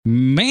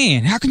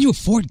man, how can you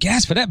afford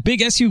gas for that big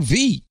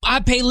SUV? I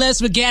pay less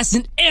for gas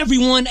than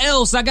everyone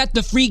else. I got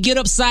the free Get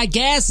Upside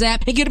Gas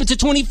app and get up to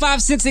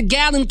 25 cents a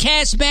gallon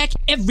cash back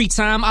every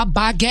time I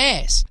buy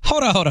gas.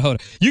 Hold on.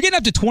 You're getting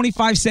up to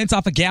 25 cents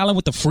off a gallon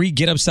with the free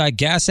Get Upside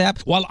Gas app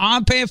while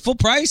I'm paying full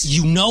price?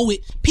 You know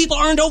it. People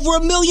earned over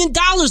 $1 million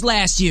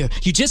last year.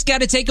 You just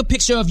got to take a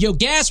picture of your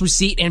gas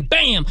receipt and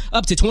bam,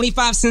 up to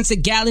 25 cents a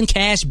gallon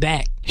cash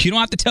back. You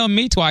don't have to tell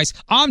me twice.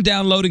 I'm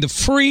downloading the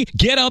free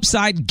Get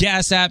Upside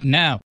Gas app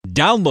now.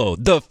 Download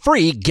the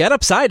free Get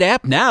Upside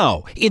app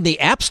now in the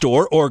App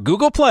Store or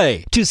Google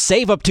Play to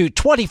save up to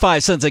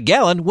 25 cents a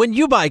gallon when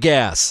you buy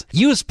gas.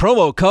 Use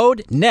promo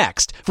code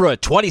NEXT for a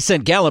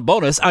 20-cent gallon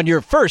bonus on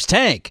your first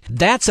tank.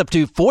 That's up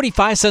to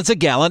 45 cents a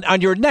gallon on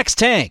your next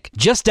tank.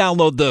 Just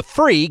download the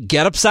free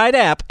Get Upside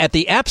app at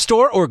the App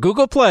Store or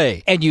Google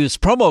Play and use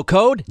promo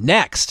code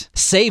NEXT.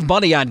 Save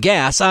money on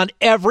gas on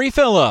every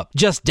fill-up.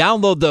 Just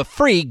download the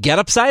free Get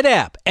Upside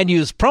app and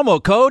use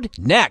promo code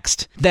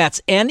NEXT. That's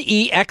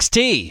NEXT.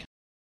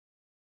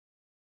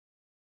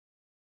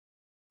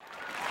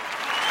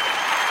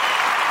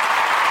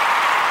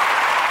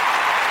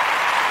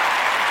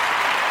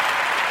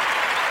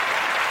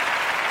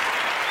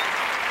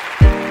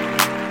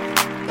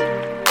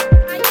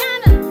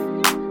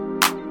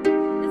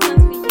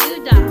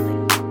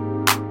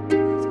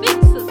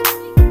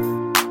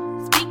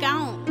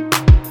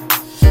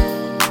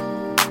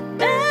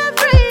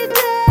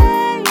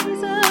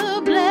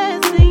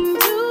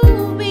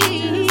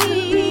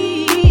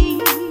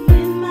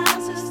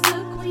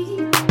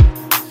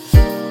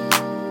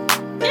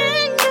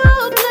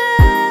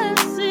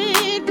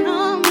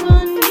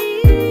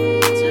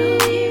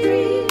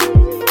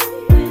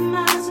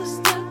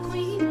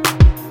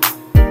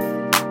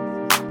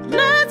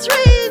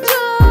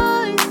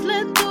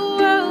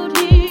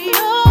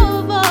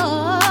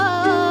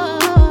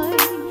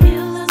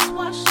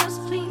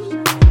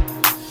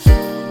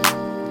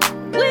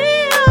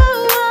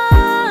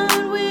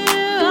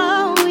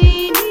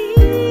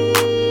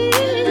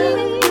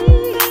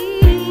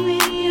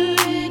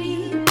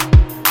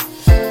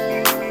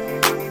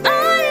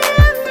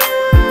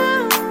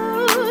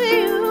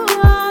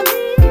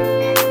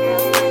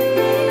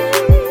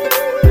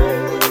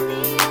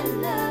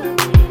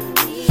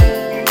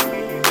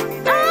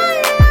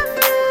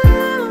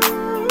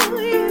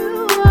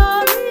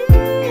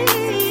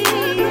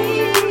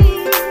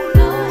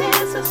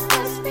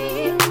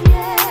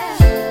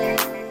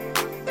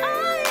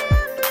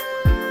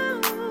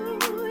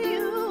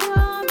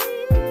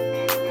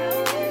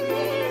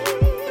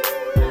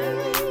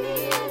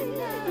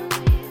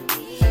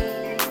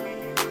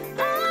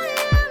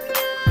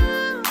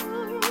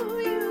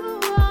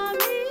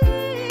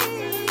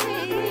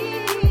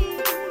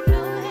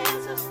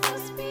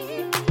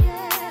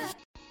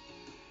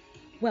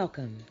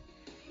 Welcome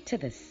to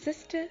the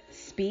SISTA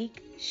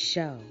Speak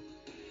Show,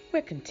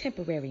 where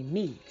contemporary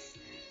meets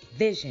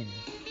vision,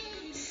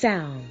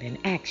 sound, and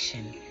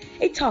action.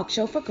 A talk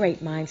show for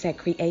great minds that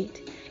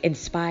create,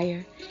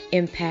 inspire,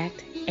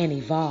 impact, and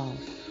evolve.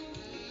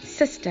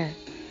 SISTA,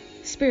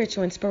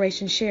 spiritual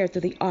inspiration shared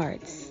through the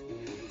arts.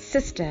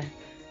 SISTA,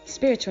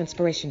 spiritual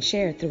inspiration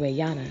shared through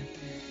Ayana.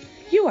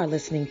 You are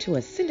listening to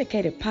a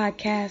syndicated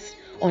podcast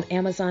on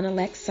Amazon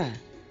Alexa,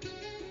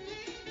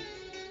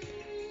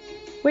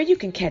 where you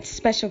can catch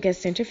special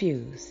guest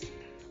interviews,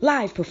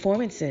 live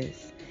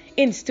performances,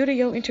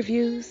 in-studio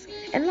interviews,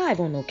 and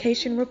live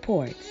on-location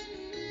reports.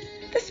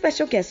 The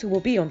special guests who will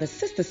be on the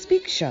SISTA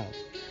Speak Show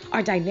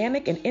are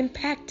dynamic and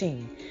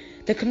impacting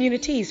the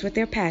communities with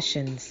their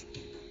passions.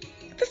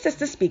 The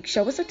SISTA Speak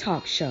Show is a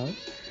talk show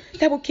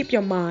that will keep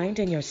your mind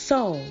and your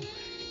soul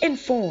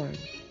informed,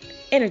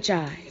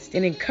 energized,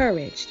 and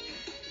encouraged.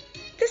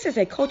 This is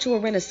a cultural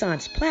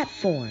renaissance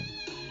platform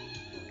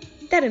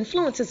that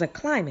influences a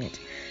climate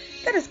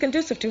that is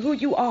conducive to who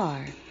you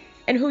are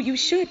and who you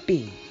should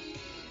be.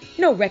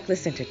 No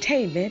reckless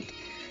entertainment,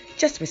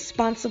 just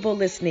responsible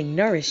listening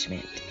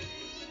nourishment.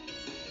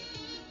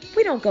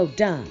 We don't go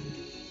dumb,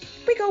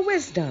 we go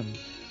wisdom.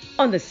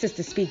 On the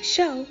SISTA Speak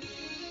Show,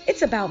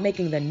 it's about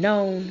making the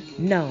known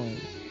known.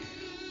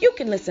 You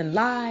can listen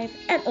live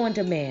and on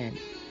demand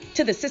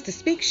to the SISTA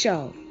Speak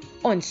Show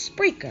on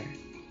Spreaker,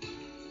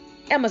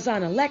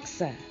 Amazon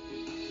Alexa,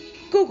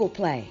 Google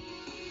Play,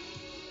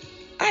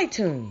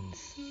 iTunes,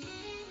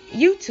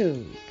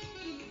 YouTube,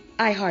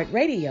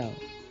 iHeartRadio,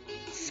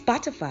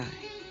 Spotify,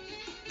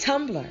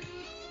 Tumblr,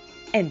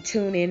 and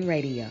TuneIn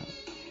Radio.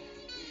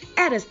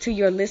 Add us to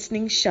your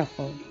listening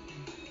shuffle.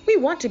 We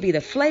want to be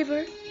the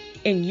flavor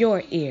in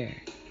your ear.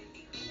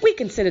 We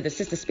consider the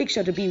SISTA Speak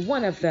Show to be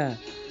one of the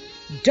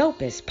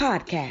dopest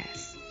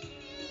podcasts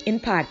in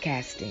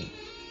podcasting.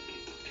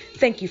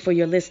 Thank you for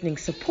your listening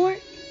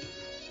support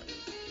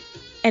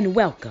and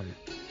welcome.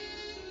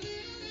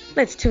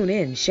 Let's tune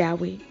in, shall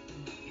we?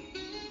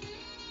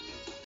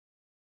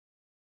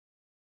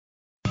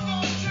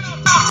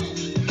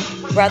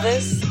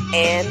 Brothers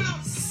and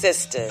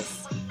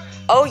sisters.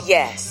 Oh,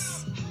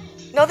 yes.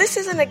 No, this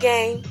isn't a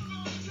game.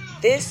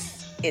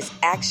 This is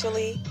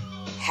actually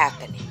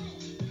happening.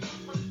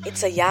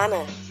 It's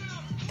Ayana,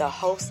 the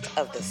host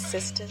of the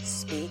SISTA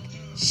Speak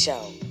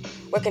Show,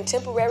 where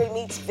contemporary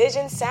meets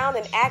vision, sound,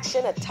 and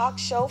action, a talk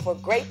show for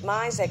great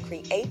minds that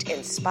create,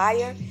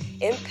 inspire,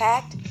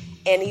 impact,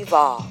 and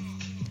evolve.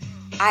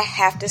 I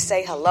have to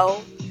say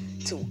hello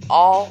to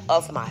all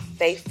of my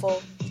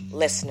faithful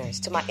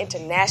listeners, to my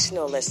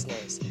international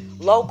listeners,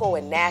 local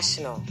and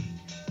national.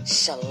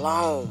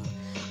 Shalom.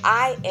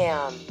 I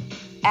am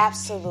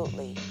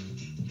absolutely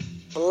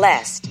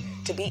blessed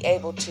to be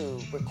able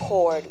to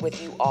record with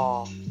you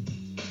all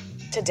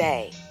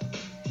today.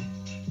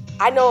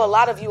 I know a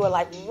lot of you are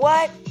like,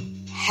 what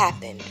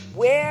happened?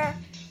 Where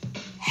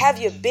have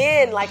you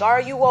been? Like, are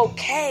you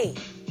okay?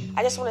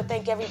 I just want to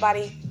thank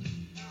everybody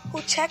who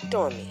checked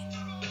on me.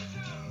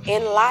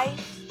 In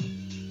life,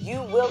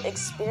 you will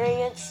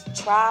experience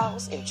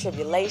trials and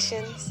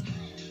tribulations,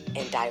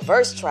 and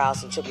diverse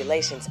trials and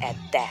tribulations at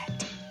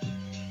that.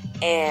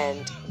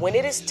 And when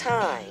it is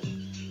time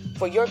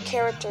for your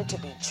character to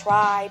be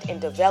tried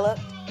and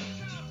developed,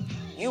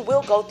 you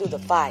will go through the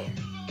fire.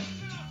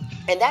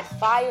 And that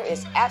fire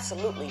is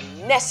absolutely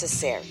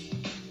necessary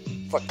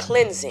for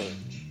cleansing,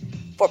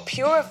 for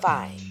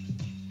purifying,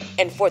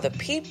 and for the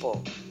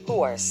people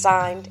who are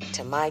assigned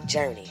to my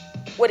journey.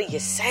 What are you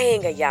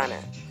saying,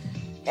 Ayana?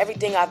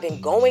 Everything I've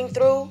been going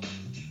through,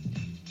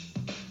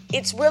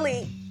 it's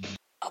really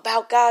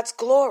about God's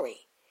glory.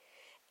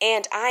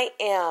 And I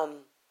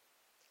am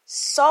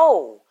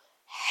so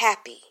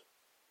happy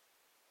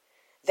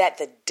that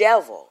the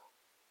devil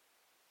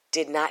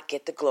did not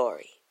get the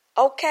glory.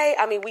 Okay,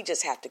 I mean, we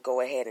just have to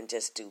go ahead and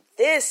just do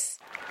this.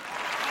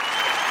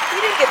 He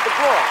didn't get the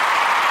glory.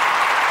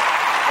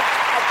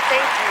 I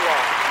thank you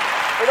all.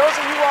 For those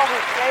of you all who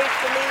prayed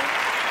for me,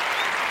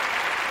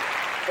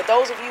 for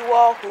those of you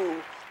all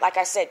who, like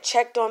I said,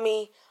 checked on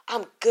me,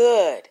 I'm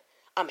good.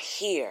 I'm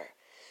here.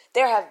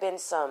 There have been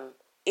some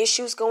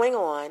issues going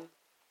on,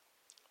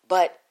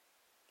 but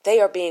they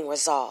are being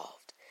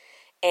resolved.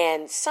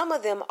 And some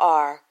of them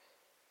are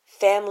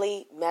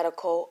family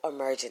medical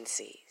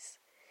emergencies,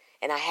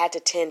 and I had to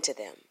tend to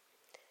them.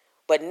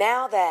 But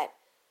now that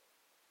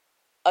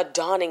a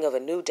dawning of a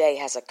new day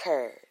has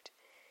occurred,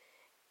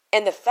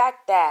 and the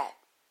fact that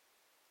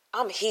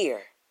I'm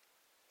here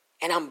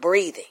and I'm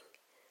breathing,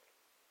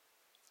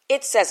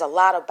 it says a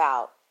lot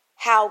about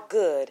how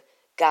good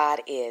God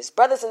is.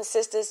 Brothers and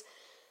sisters,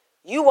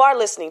 you are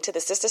listening to the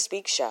SISTA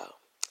Speak Show.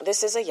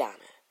 This is Ayana,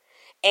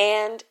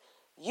 and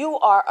you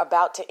are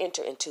about to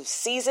enter into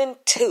season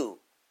 2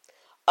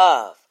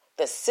 of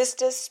the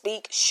SISTA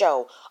Speak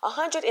Show.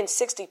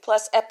 160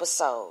 plus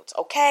episodes,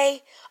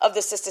 okay, of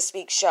the SISTA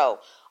Speak Show.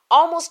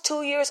 Almost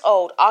 2 years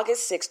old,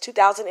 August 6,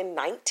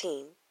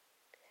 2019.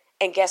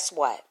 And guess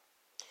what?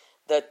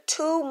 The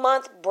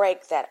 2-month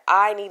break that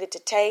I needed to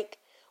take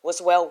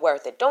was well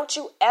worth it. Don't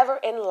you ever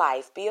in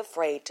life be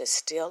afraid to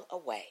steal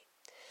away.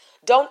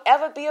 Don't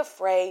ever be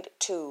afraid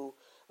to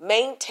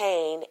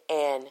maintain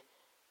and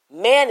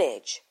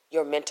manage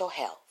your mental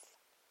health.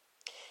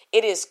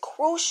 It is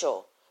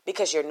crucial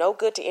because you're no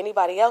good to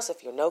anybody else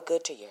if you're no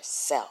good to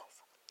yourself.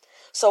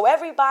 So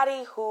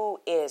everybody who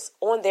is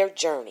on their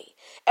journey,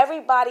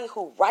 everybody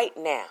who right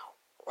now,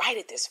 right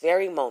at this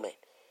very moment,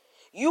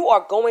 you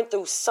are going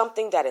through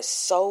something that is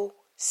so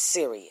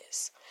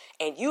serious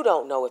and you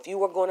don't know if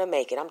you are going to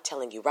make it. I'm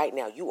telling you right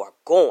now, you are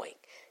going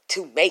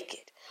to make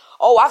it.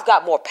 Oh, I've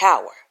got more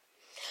power.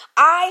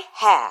 I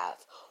have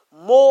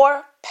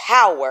more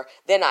power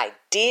than I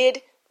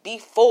did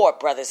before,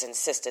 brothers and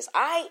sisters.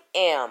 I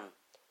am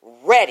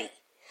ready.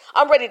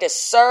 I'm ready to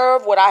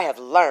serve what I have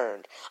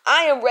learned.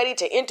 I am ready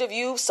to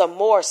interview some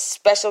more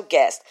special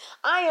guests.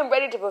 I am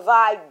ready to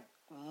provide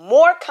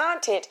more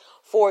content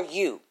for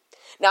you.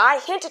 Now, I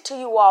hinted to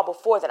you all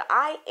before that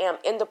I am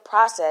in the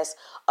process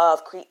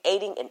of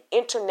creating an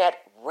internet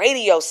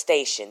radio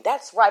station.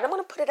 That's right. I'm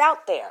going to put it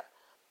out there.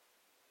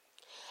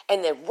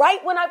 And then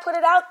right when I put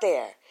it out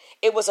there,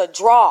 it was a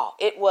draw.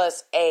 It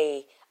was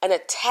an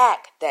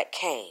attack that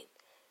came.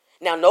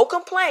 Now, no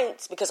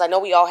complaints, because I know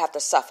we all have to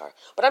suffer.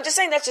 But I'm just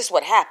saying that's just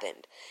what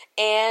happened.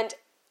 And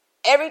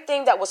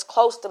everything that was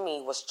close to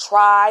me was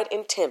tried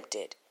and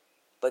tempted.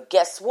 But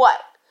guess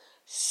what?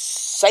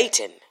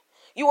 Satan,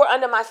 you are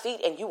under my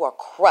feet and you are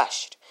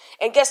crushed.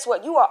 And guess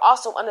what? You are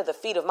also under the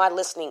feet of my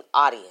listening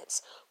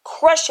audience.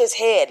 Crush his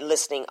head,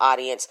 listening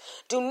audience.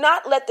 Do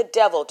not let the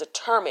devil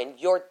determine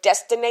your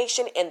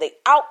destination and the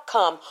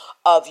outcome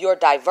of your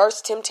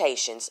diverse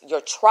temptations,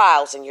 your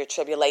trials and your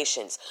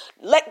tribulations.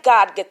 Let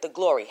God get the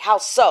glory. How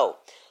so?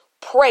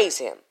 Praise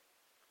him.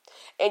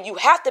 And you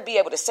have to be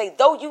able to say,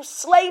 though you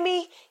slay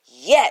me,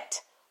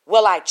 yet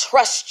will I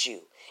trust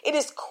you. It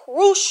is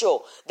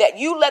crucial that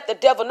you let the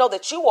devil know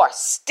that you are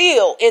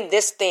still in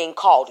this thing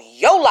called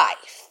your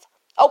life.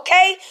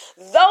 Okay?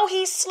 Though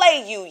he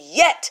slay you,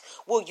 yet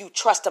will you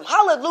trust him.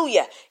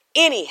 Hallelujah.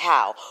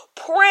 Anyhow,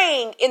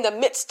 praying in the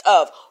midst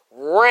of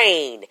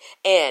rain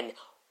and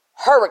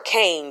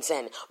hurricanes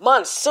and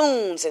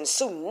monsoons and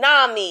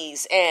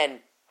tsunamis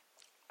and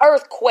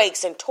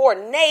earthquakes and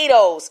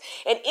tornadoes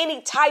and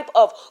any type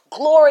of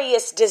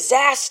glorious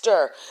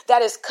disaster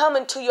that is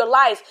coming to your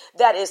life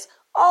that is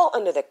all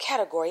under the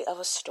category of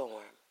a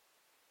storm.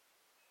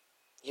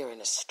 you're in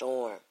a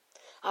storm.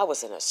 I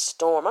was in a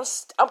storm.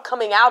 I'm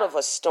coming out of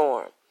a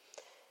storm.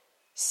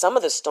 Some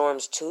of the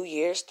storms, 2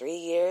 years, 3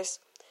 years,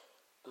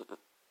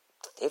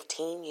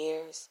 15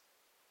 years.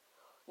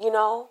 You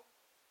know,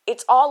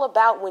 it's all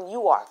about when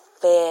you are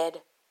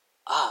fed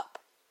up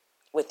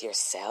with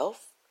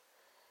yourself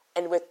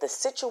and with the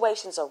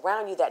situations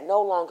around you that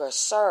no longer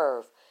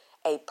serve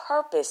a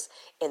purpose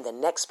in the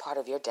next part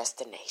of your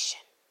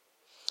destination.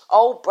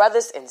 Oh,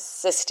 brothers and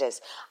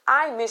sisters,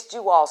 I missed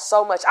you all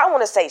so much. I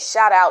want to say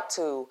shout out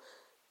to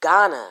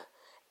Ghana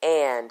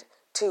and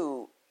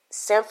to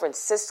San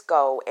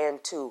Francisco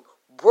and to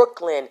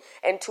Brooklyn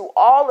and to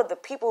all of the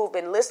people who've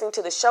been listening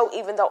to the show,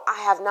 even though I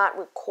have not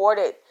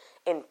recorded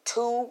in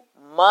 2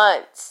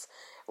 months.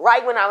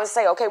 Right when I would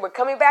say, okay, we're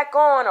coming back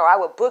on, or I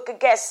would book a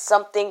guest,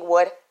 something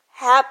would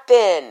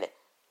happen.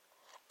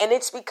 And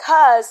it's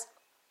because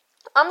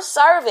I'm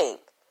serving.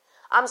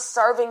 I'm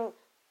serving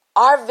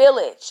our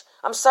village.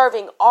 I'm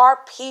serving our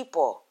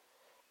people.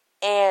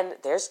 And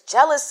there's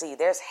jealousy.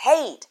 There's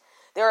hate.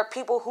 There are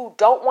people who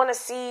don't want to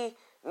see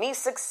me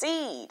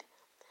succeed.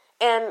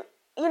 And,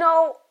 you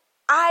know,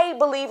 I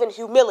believe in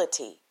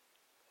humility.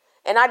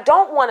 And I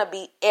don't want to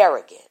be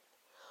arrogant.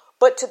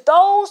 But to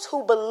those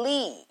who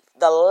believe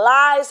the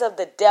lies of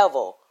the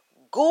devil,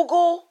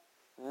 Google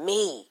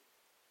me.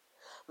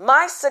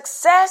 My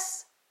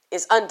success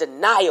is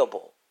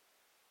undeniable.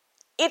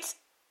 It's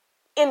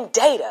in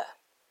data.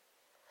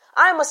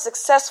 I'm a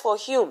successful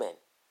human.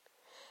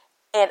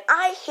 And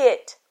I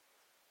hit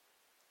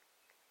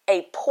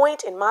a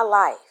point in my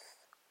life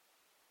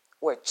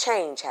where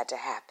change had to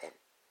happen.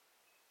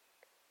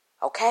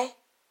 Okay?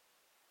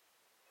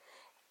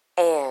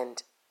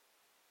 And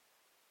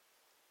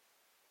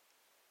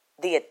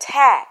the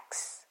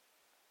attacks,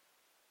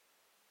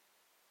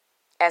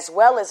 as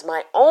well as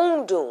my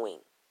own doing,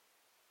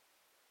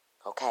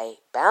 okay,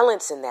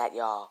 balancing that,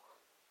 y'all,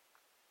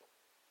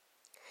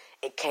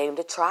 it came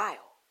to trial.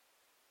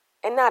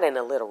 And not in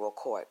a literal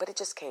court, but it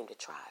just came to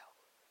trial.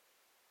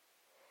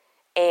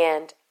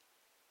 And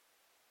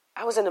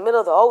I was in the middle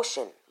of the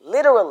ocean,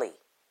 literally,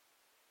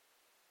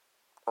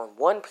 on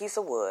one piece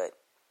of wood,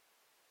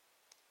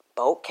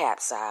 boat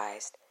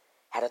capsized,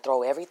 had to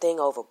throw everything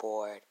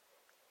overboard,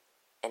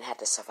 and had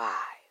to survive.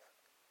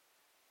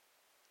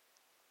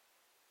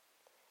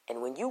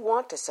 And when you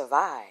want to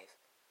survive,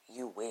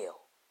 you will.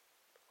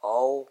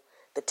 Oh,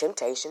 the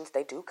temptations,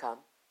 they do come.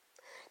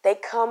 They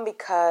come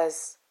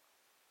because,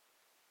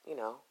 you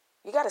know,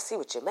 you got to see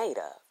what you're made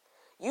of.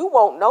 You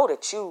won't know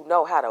that you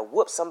know how to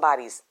whoop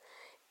somebody's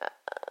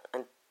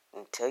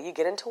until you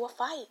get into a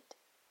fight.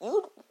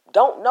 You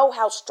don't know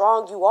how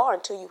strong you are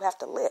until you have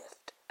to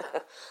lift.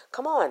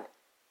 Come on.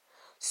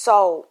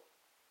 So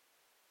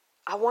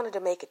I wanted to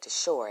make it to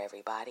shore,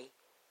 everybody.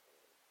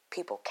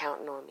 People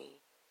counting on me.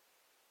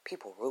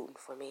 People rooting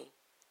for me.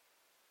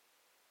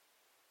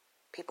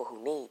 People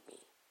who need me.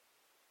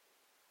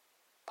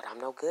 But I'm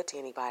no good to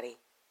anybody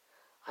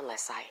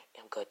unless I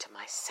am good to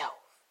myself.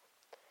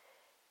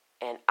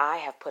 And I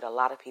have put a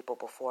lot of people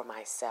before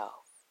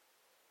myself.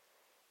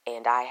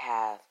 And I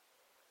have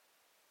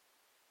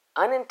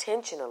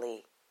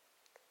unintentionally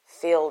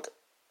filled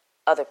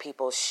other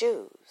people's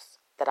shoes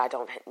that I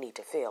don't need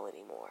to fill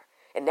anymore.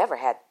 And never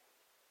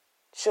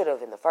should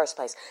have in the first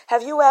place.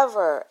 Have you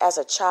ever, as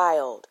a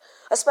child,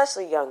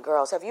 especially young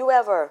girls, have you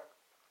ever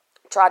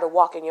tried to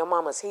walk in your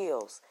mama's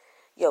heels?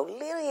 Your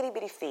little itty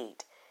bitty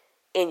feet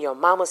in your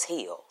mama's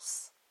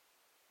heels.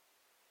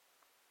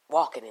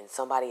 Walking in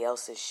somebody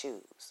else's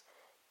shoes.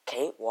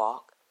 Can't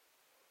walk.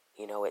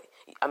 You know,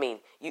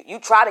 you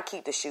try to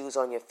keep the shoes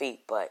on your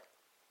feet, but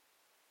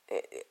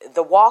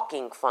the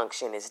walking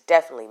function is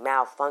definitely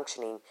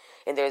malfunctioning,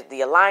 and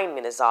the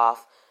alignment is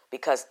off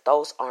because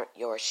those aren't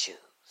your shoes.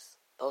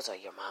 Those are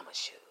your mama's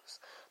shoes.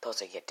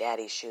 Those are your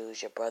daddy's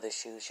shoes, your brother's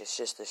shoes, your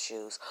sister's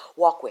shoes.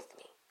 Walk with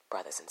me,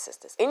 brothers and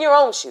sisters. In your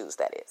own shoes,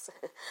 that is.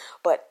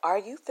 But are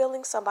you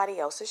filling somebody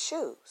else's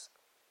shoes?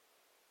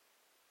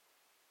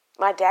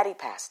 My daddy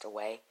passed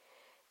away,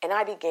 and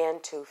I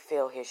began to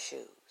fill his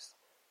shoes.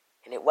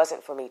 And it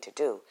wasn't for me to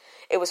do.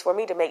 It was for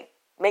me to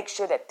make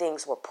sure that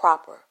things were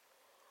proper.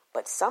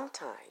 But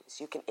sometimes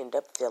you can end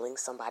up filling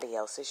somebody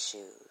else's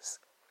shoes.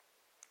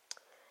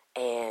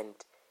 And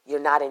you're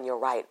not in your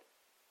right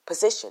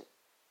position.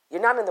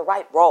 You're not in the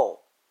right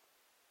role.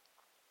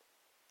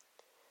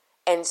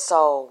 And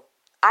so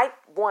I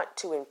want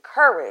to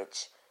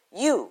encourage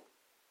you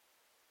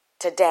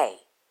today,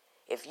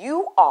 if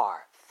you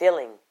are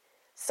filling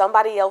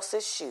somebody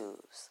else's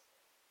shoes,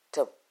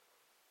 to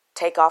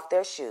take off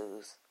their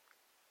shoes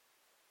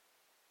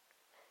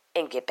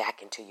and get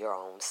back into your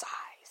own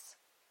size.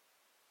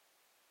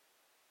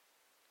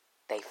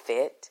 They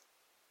fit.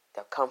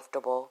 They're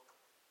comfortable.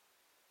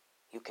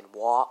 You can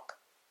walk.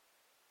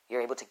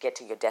 You're able to get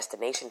to your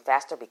destination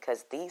faster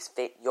because these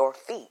fit your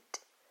feet.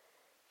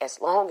 As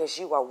long as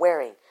you are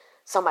wearing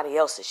somebody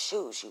else's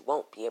shoes, you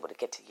won't be able to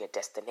get to your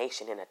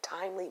destination in a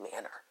timely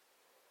manner.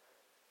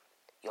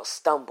 You'll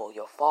stumble,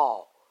 you'll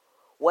fall.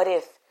 What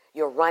if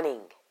you're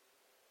running?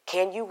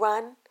 Can you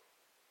run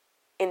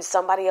in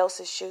somebody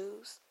else's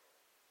shoes?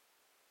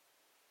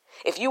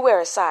 If you wear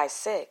a size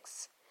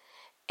 6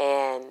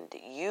 and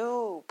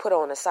you put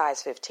on a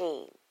size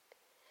 15,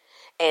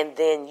 and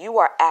then you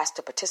are asked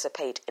to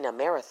participate in a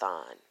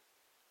marathon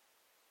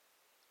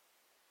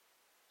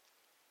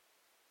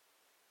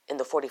in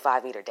the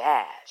 45-meter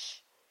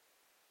dash,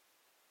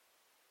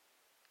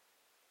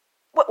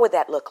 what would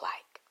that look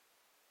like?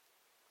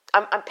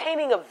 I'm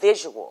painting a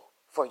visual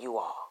for you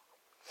all,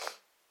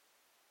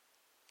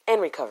 and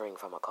recovering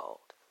from a cold.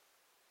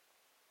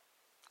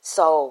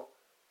 So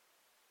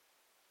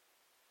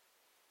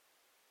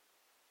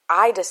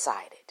I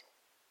decided,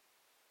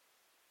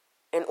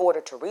 in order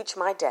to reach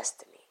my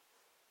destiny,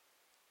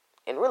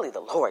 and really the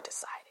Lord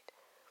decided,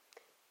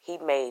 He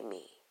made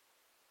me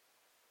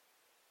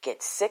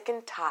get sick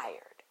and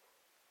tired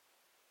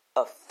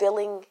of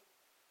filling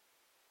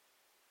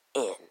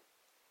in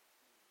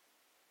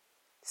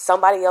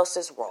somebody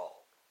else's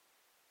role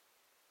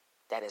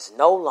that is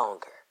no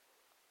longer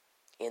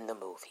in the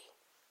movie.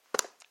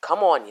 Come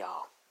on,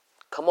 y'all.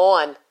 Come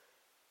on.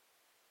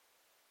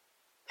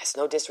 That's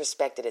no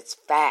disrespect, it's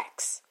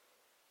facts.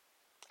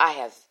 I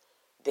have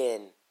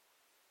been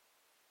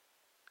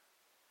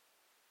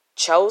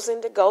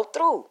chosen to go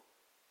through.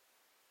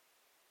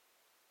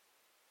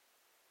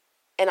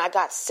 And I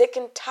got sick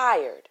and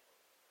tired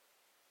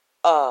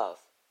of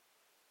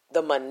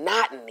the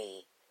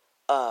monotony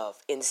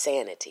of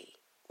insanity.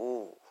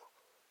 Ooh.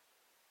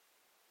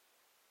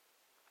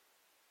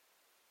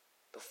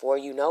 Before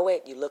you know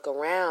it, you look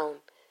around,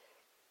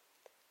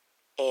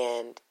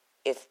 and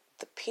if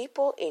the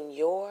people in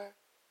your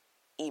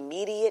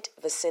immediate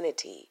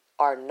vicinity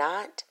are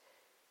not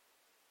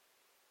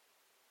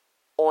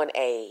on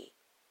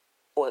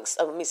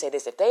let me say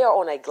this, if they are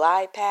on a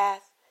glide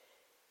path,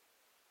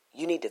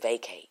 you need to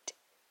vacate.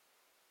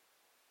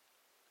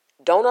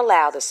 Don't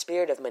allow the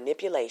spirit of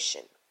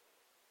manipulation,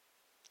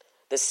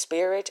 the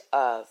spirit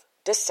of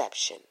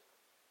deception,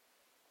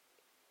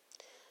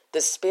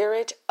 the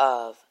spirit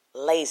of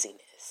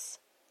laziness,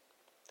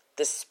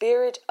 the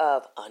spirit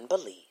of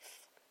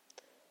unbelief,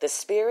 the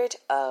spirit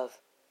of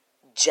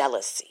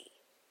jealousy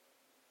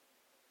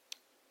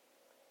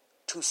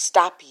to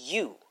stop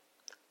you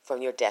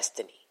from your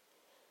destiny.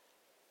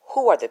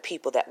 Who are the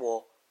people that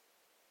will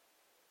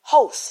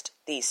host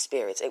these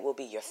spirits? It will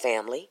be your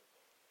family.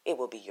 It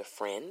will be your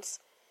friends.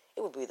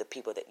 It will be the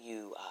people that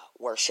you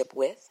worship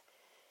with.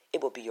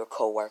 It will be your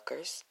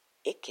coworkers.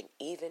 It can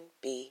even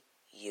be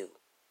you.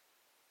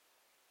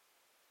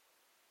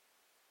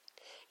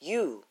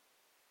 You,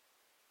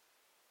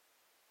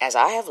 as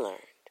I have learned,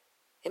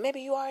 and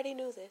maybe you already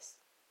knew this,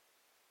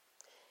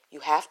 you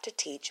have to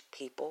teach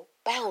people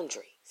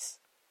boundaries.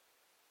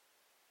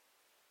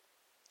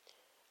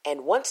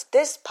 And once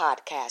this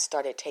podcast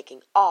started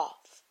taking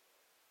off,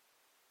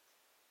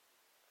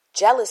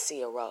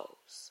 jealousy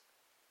arose.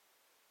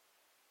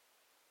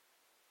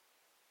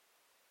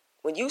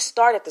 When you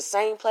start at the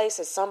same place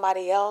as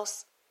somebody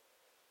else,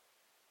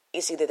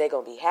 it's either they're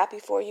going to be happy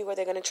for you or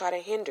they're going to try to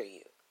hinder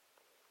you.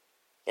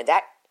 And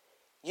that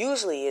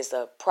usually is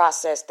a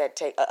process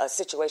that a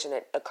situation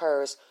that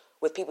occurs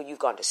with people you've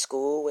gone to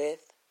school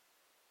with,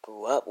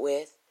 grew up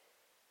with,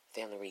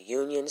 family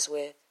reunions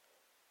with,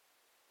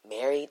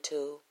 married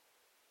to,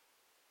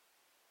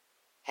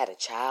 had a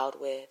child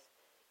with,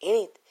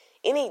 any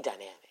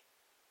dynamic.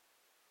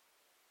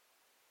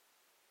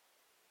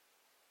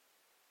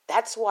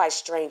 That's why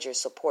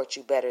strangers support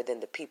you better than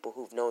the people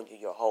who've known you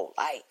your whole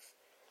life.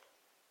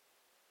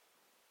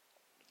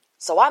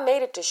 So I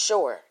made it to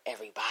shore,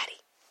 everybody.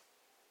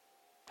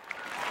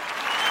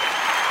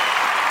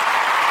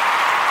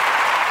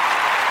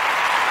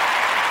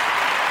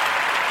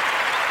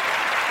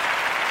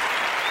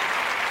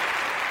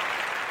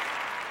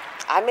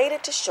 I made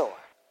it to shore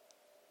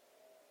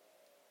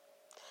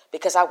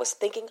because I was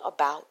thinking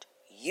about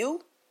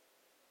you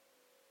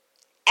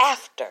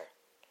after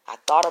I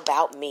thought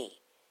about me.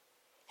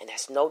 And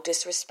that's no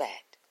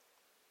disrespect.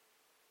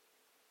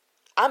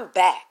 I'm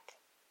back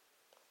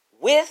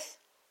with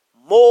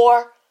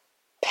more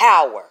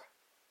power,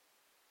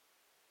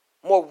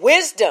 more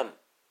wisdom,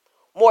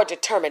 more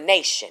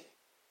determination.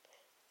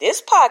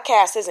 This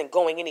podcast isn't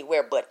going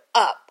anywhere but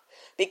up,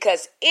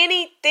 because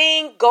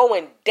anything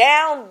going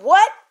down,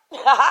 what?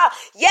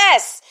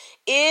 Yes,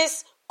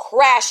 is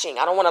crashing.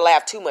 I don't want to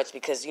laugh too much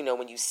because, you know,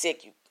 when you're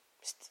sick, you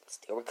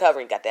still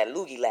recovering, got that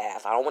loogie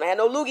laugh. I don't want to have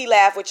no loogie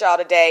laugh with y'all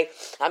today.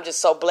 I'm just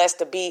so blessed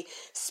to be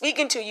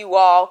speaking to you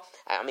all.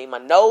 I mean, my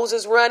nose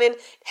is running.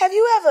 Have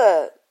you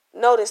ever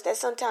noticed that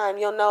sometimes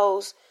your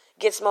nose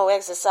gets more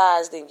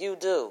exercise than you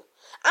do?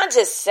 I'm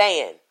just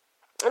saying.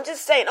 Oh,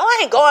 I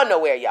ain't going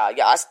nowhere, y'all.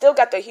 I still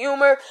got the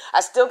humor.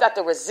 I still got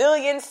the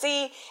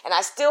resiliency. And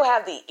I still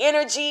have the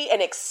energy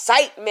and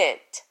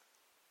excitement.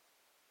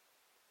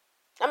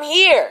 I'm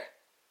here.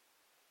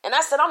 And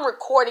I said, I'm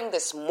recording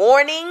this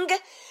morning,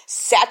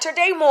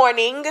 Saturday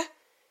morning,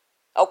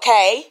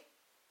 okay?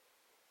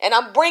 And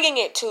I'm bringing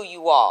it to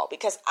you all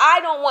because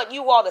I don't want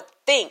you all to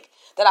think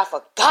that I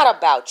forgot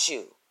about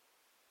you.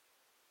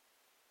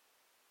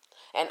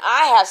 And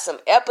I have some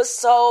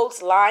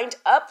episodes lined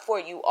up for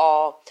you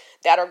all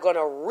that are going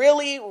to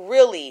really,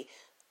 really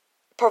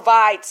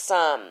provide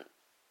some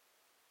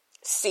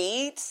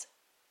seeds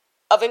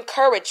of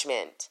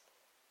encouragement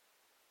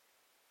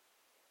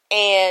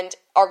and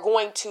are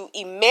going to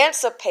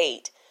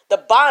emancipate the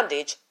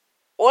bondage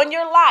on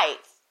your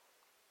life.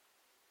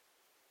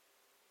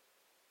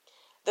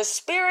 The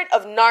spirit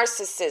of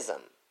narcissism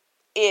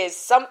is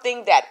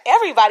something that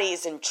everybody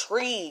is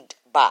intrigued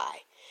by,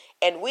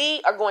 and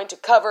we are going to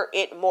cover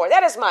it more.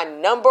 That is my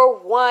number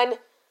one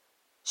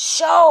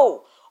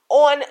show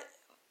on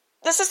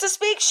the SISTA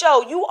Speak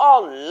show. You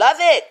all love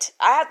it.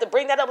 I have to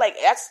bring that up. Like,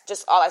 that's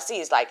just all I see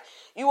is like,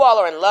 you all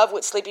are in love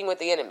with sleeping with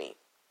the enemy.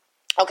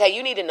 Okay,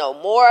 you need to know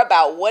more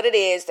about what it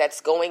is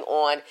that's going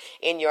on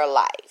in your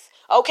life.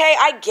 Okay,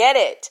 I get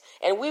it.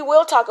 And we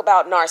will talk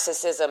about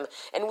narcissism,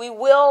 and we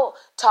will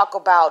talk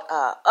about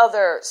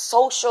other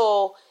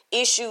social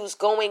issues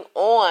going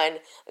on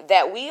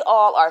that we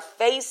all are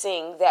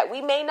facing that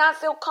we may not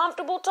feel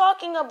comfortable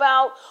talking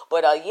about,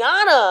 but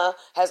Ayana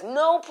has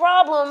no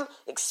problem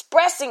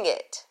expressing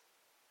it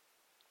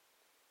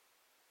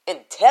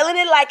and telling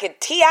it like a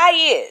TI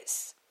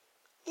is,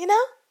 you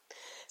know?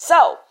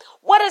 So,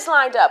 what is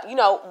lined up? You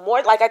know,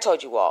 more like I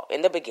told you all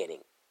in the beginning.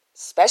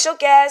 Special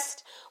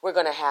guest, we're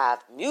going to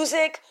have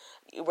music,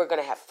 we're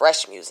going to have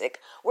fresh music,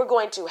 we're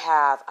going to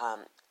have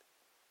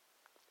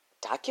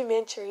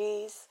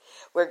documentaries,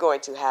 we're going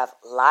to have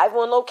live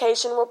on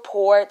location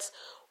reports.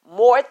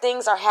 More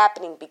things are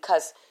happening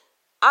because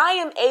I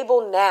am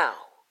able now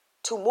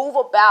to move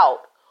about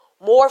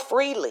more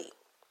freely.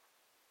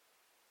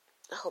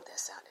 I hope that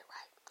sounded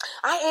right.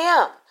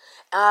 I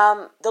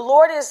am. The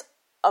Lord is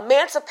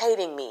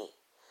emancipating me.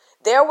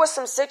 There were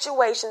some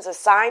situations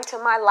assigned to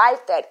my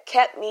life that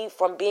kept me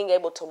from being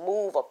able to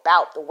move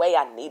about the way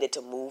I needed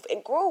to move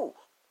and groove.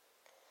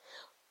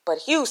 But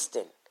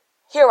Houston,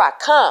 here I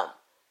come.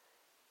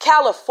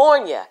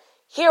 California,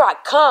 here I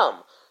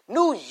come.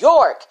 New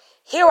York,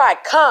 here I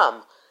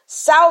come.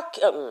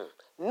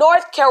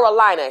 North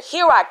Carolina,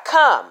 here I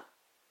come.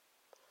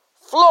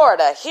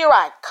 Florida, here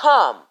I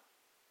come.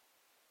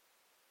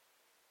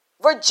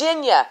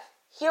 Virginia,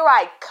 here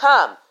I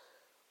come.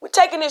 We're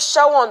taking this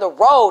show on the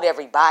road,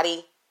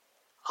 everybody.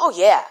 Oh,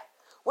 yeah.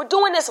 We're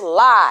doing this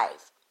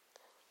live.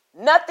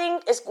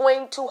 Nothing is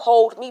going to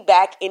hold me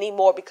back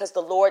anymore because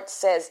the Lord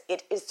says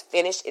it is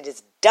finished. It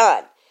is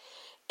done.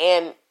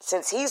 And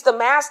since He's the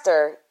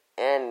master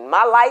and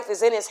my life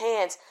is in His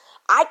hands,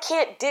 I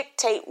can't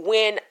dictate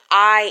when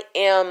I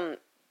am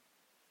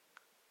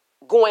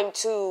going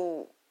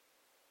to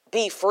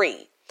be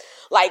free.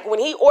 Like when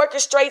He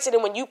orchestrates it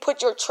and when you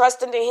put your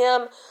trust into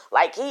Him,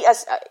 like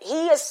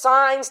He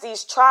assigns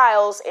these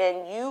trials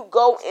and you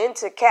go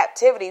into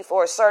captivity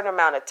for a certain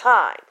amount of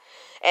time.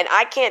 And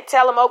I can't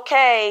tell Him,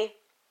 okay.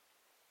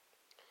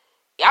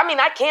 I mean,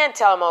 I can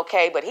tell Him,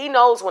 okay, but He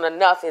knows when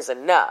enough is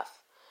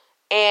enough.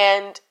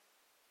 And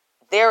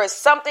there is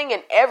something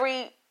in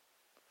every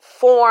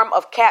form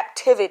of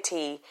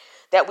captivity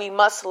that we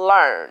must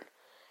learn.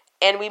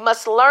 And we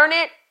must learn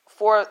it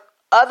for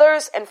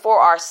others and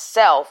for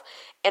ourselves.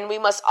 And we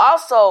must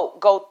also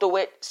go through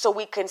it so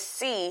we can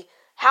see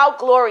how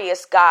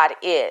glorious God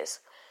is.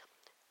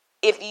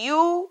 If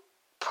you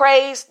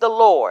praise the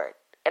Lord,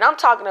 and I'm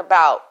talking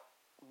about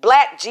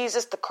Black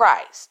Jesus the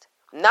Christ,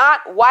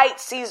 not white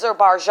Caesar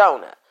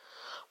Barjona.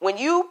 When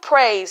you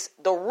praise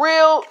the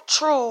real,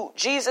 true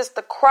Jesus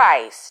the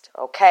Christ,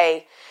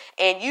 okay,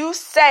 and you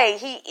say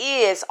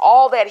He is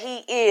all that He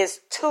is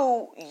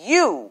to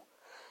you,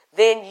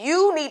 then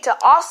you need to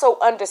also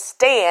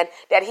understand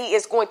that He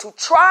is going to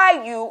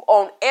try you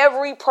on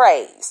every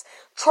praise,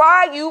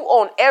 try you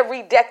on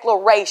every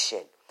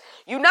declaration.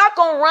 You're not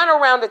going to run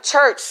around the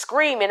church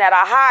screaming at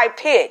a high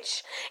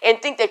pitch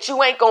and think that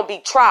you ain't going to be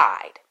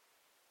tried.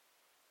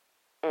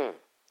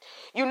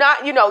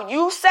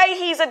 You say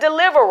He's a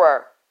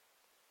deliverer,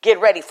 get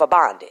ready for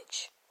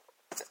bondage.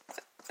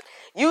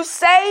 You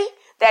say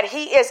that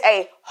He is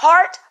a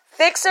heart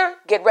fixer,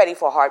 get ready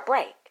for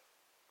heartbreak.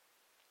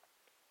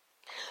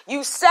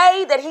 You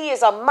say that He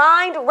is a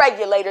mind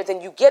regulator,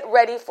 then you get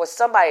ready for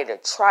somebody to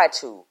try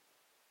to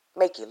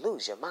make you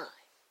lose your mind.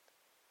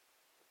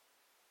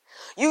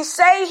 You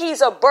say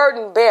He's a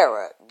burden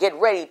bearer, get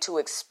ready to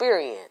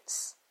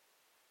experience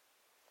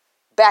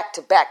back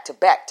to back to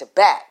back to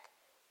back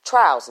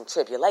trials and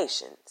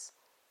tribulations.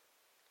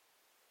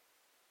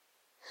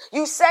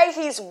 You say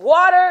He's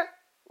water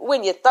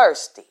when you're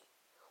thirsty.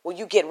 Well,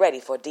 you get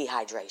ready for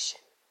dehydration.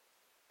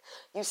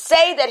 You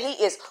say that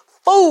He is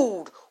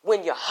food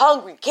when you're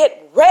hungry.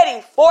 Get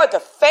ready for the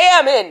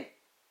famine.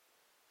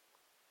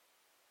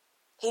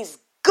 He's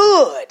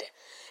good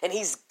and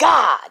He's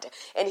God,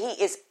 and He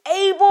is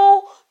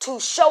able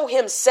to show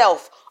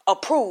Himself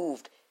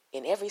approved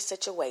in every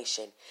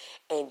situation,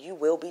 and you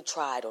will be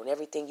tried on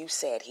everything you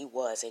said He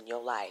was in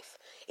your life.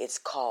 It's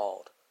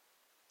called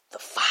the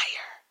fire.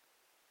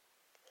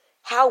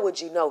 How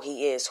would you know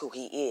He is who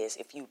He is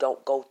if you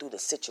don't go through the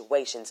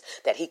situations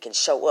that He can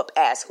show up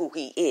as who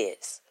He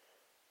is?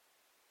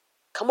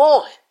 Come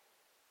on.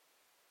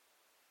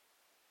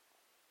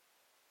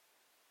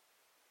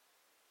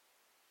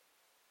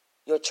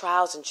 Your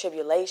trials and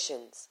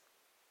tribulations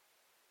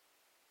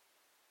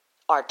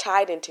are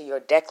tied into your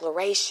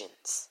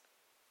declarations.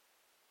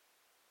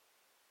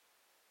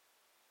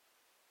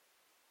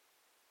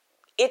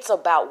 It's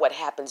about what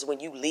happens when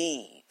you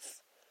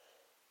leave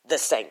the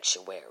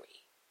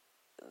sanctuary,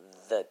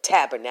 the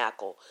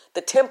tabernacle,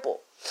 the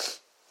temple.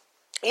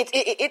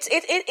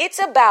 It's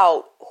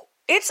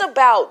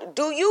about,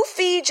 do you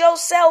feed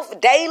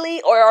yourself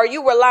daily, or are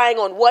you relying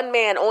on one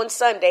man on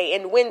Sunday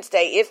and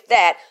Wednesday, if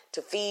that,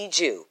 to feed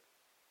you?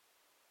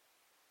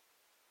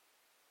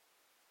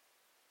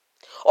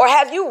 Or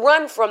have you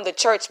run from the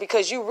church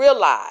because you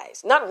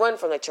realize, not run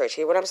from the church,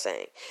 hear what I'm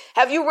saying?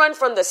 Have you run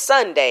from the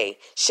Sunday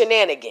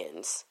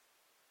shenanigans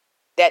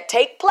that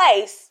take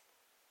place,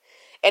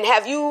 and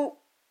have you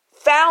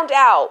found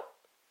out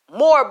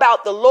more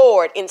about the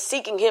Lord in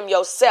seeking him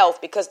yourself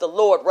because the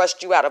Lord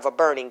rushed you out of a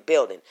burning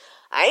building?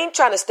 I ain't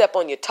trying to step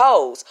on your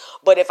toes,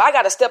 but if I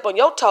got to step on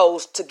your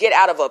toes to get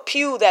out of a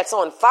pew that's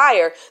on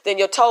fire, then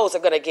your toes are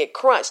going to get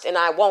crunched, and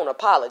I won't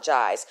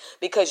apologize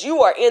because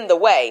you are in the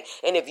way.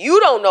 And if you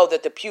don't know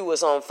that the pew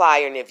is on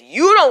fire, and if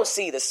you don't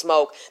see the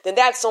smoke, then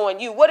that's on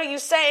you. What are you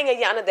saying,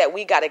 Ayana? That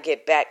we got to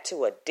get back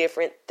to a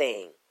different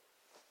thing.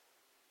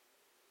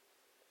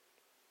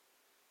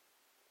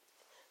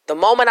 The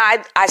moment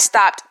I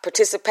stopped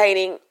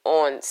participating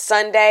on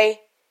Sunday,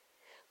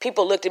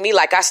 people looked at me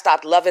like I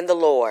stopped loving the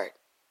Lord.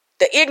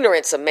 The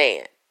ignorance of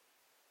man.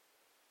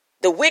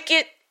 The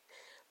wicked,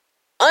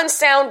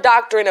 unsound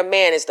doctrine of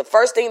man is the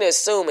first thing to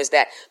assume is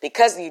that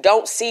because you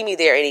don't see me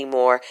there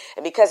anymore,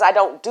 and because I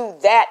don't do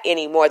that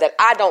anymore, that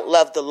I don't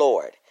love the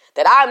Lord,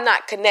 that I'm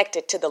not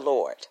connected to the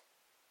Lord.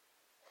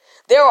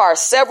 There are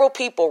several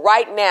people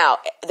right now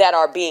that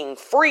are being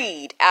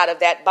freed out of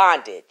that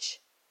bondage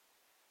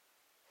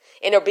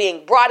and are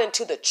being brought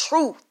into the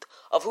truth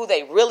of who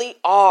they really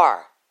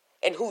are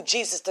and who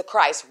Jesus the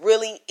Christ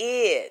really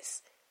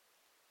is.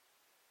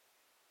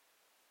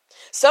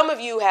 Some of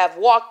you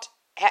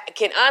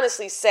can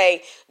honestly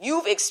say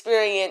you've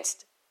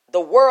experienced the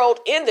world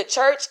in the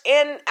church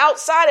and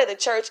outside of the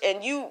church,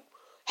 and you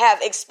have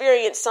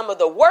experienced some of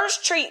the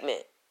worst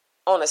treatment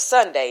on a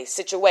Sunday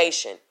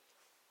situation.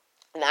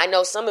 And I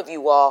know some of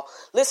you all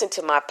listen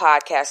to my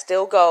podcast,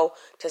 still go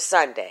to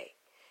Sunday.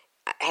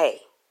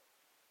 Hey,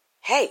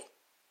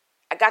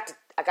 I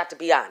got to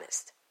be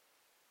honest.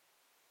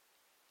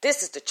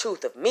 This is the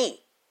truth of me.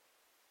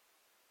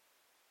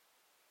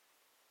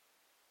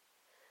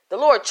 The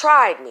Lord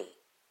tried me.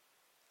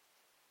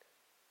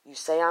 You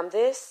say I'm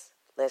this?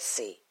 Let's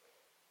see.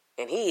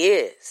 And he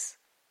is.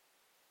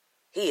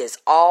 He is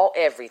all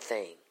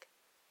everything.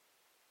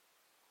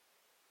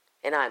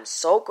 And I'm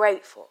so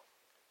grateful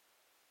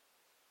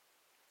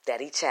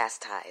that he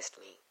chastised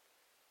me.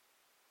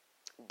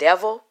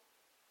 Devil,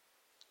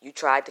 you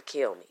tried to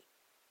kill me.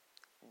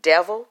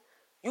 Devil,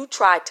 you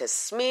tried to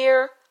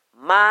smear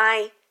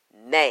my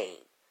name.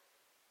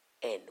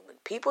 And when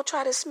people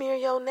try to smear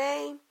your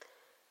name,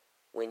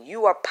 when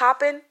you are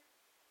popping,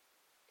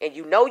 and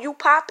you know you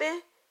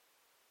popping,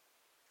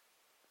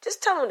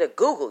 just tell them to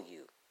Google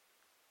you.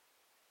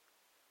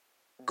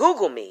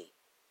 Google me.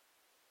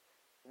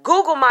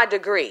 Google my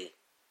degree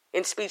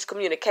in speech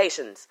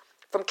communications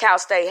from Cal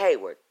State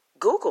Hayward.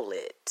 Google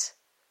it.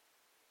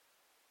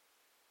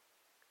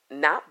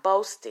 Not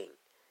boasting.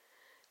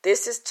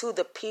 This is to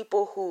the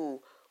people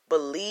who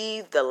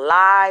believe the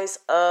lies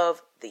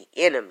of the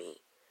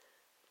enemy.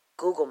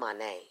 Google my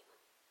name.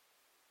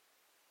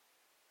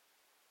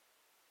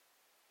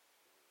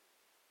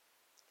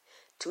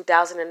 In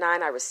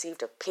 2009, I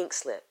received a pink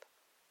slip.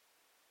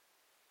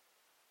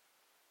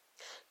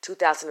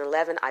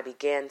 2011, I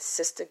began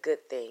SISTA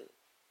Good Thing,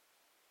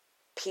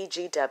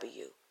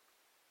 PGW.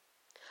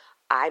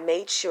 I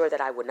made sure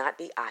that I would not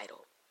be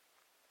idle.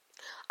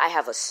 I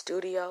have a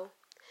studio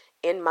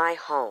in my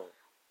home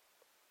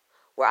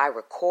where I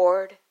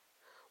record,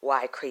 where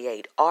I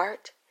create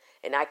art,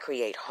 and I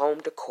create home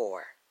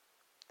decor.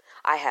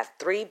 I have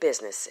 3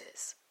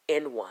 businesses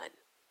in one.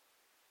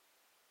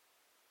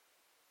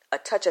 A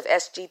touch of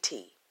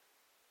SGT,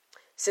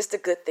 SISTA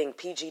Good Thing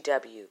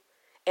PGW,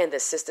 and the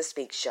SISTA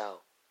Speak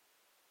Show,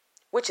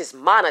 which is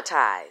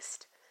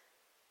monetized.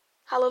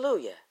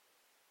 Hallelujah.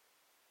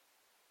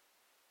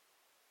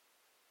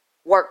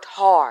 Worked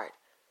hard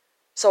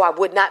so I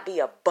would not be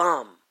a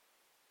bum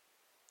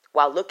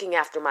while looking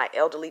after my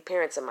elderly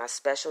parents and my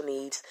special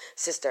needs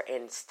sister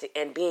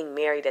and being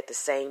married at the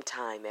same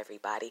time,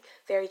 everybody.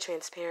 Very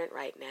transparent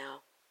right now.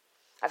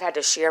 I've had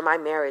to share my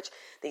marriage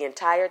the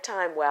entire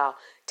time while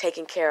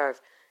taking care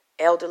of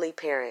elderly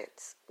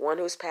parents, one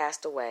who's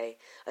passed away,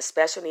 a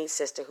special needs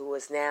sister who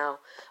is now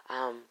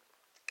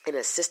in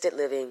assisted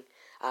living,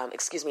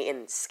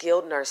 in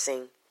skilled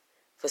nursing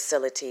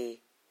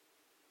facility.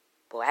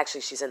 Well,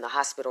 actually, she's in the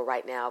hospital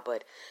right now,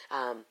 but,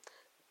 a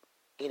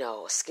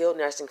skilled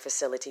nursing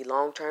facility,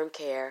 long-term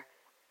care,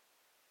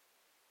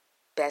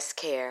 best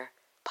care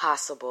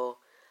possible.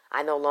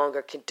 I no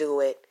longer can do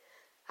it.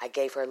 I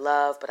gave her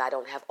love, but I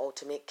don't have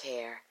ultimate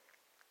care.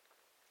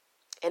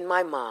 And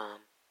my mom,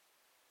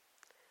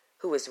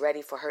 who is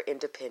ready for her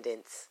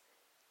independence,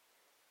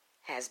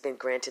 has been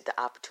granted the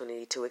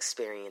opportunity to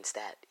experience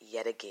that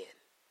yet again.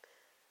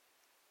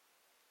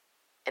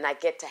 And I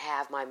get to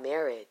have my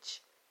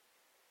marriage,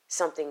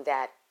 something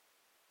that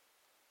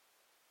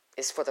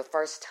is for the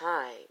first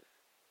time.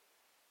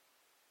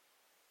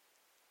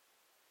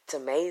 It's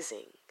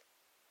amazing.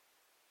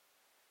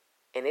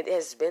 And it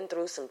has been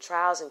through some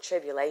trials and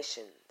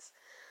tribulations,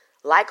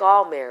 like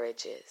all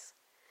marriages.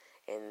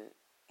 And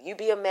you'd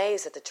be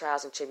amazed at the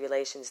trials and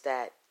tribulations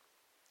that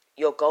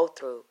you'll go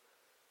through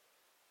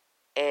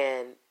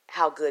and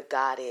how good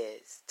God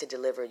is to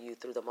deliver you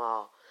through them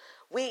all.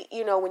 When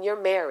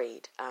you're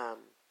married,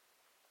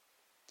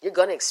 you're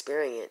going to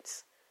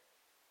experience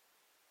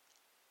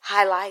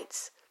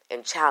highlights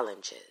and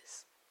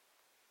challenges.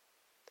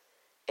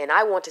 And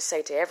I want to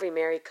say to every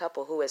married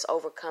couple who has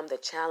overcome the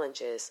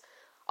challenges,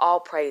 all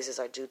praises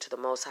are due to the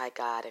Most High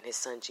God and His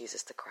Son,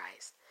 Jesus the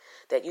Christ,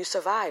 that you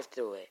survived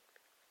through it.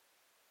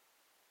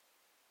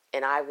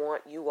 And I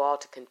want you all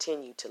to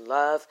continue to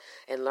love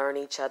and learn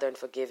each other and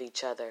forgive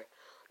each other,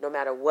 no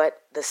matter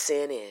what the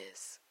sin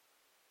is.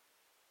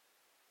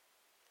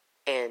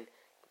 And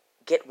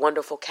get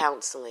wonderful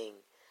counseling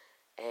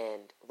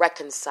and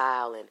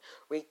reconcile and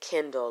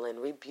rekindle and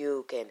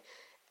rebuke and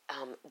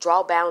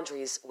draw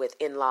boundaries with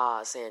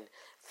in-laws and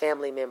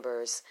family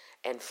members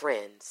and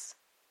friends.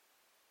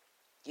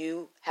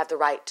 You have the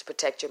right to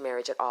protect your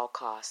marriage at all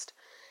costs.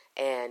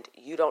 And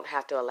you don't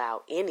have to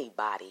allow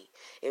anybody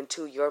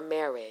into your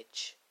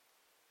marriage.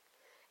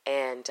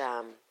 And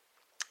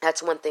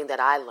that's one thing that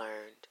I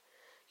learned.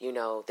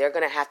 There are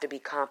going to have to be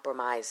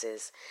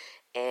compromises.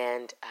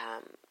 And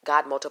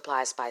God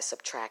multiplies by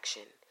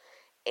subtraction.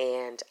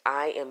 And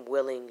I am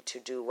willing to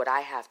do what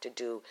I have to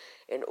do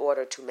in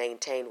order to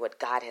maintain what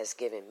God has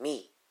given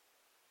me.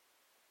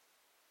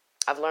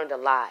 I've learned a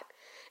lot.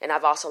 And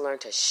I've also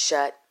learned to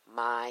shut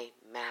my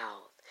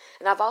mouth.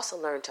 And I've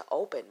also learned to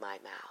open my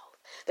mouth.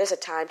 There's a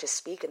time to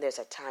speak and there's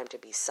a time to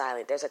be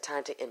silent. There's a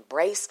time to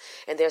embrace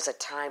and there's a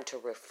time to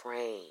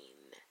refrain.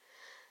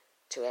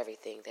 To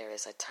everything, there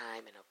is a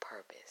time and a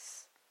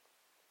purpose.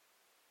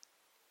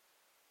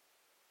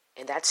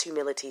 And that's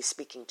humility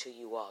speaking to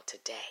you all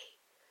today.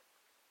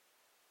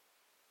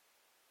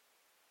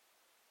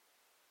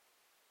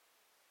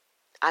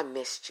 I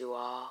missed you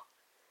all.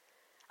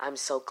 I'm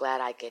so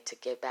glad I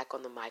get back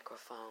on the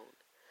microphone.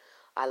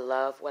 I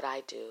love what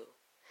I do.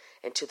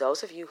 And to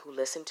those of you who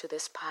listen to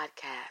this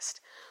podcast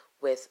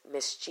with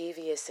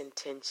mischievous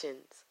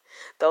intentions,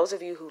 those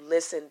of you who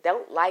listen,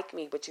 don't like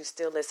me, but you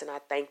still listen, I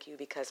thank you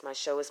because my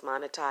show is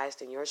monetized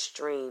and your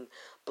stream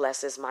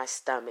blesses my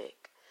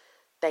stomach.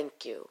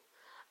 Thank you.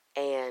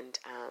 And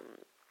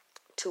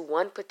to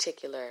one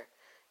particular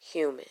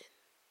human,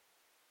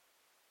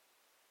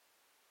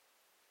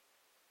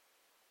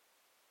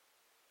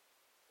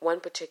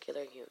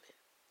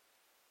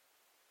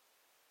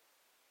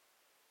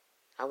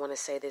 I want to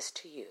say this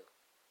to you.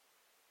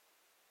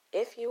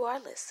 If you are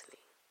listening,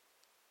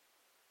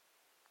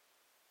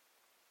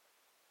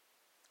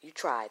 you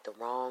tried the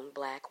wrong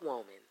black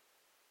woman.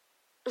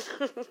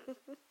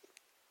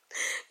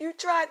 You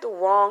tried the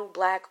wrong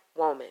black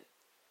woman.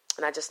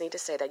 And I just need to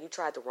say that you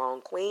tried the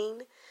wrong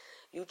queen.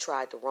 You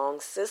tried the wrong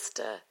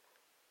sister.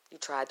 You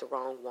tried the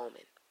wrong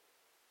woman.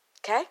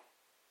 Okay?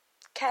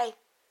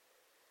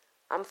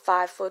 I'm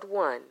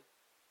 5'1",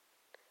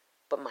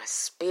 but my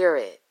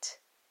spirit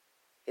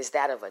is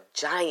that of a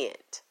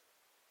giant.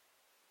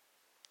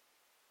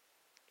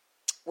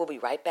 We'll be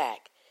right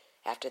back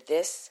after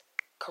this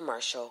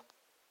commercial.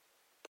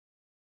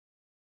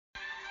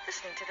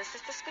 Listening to the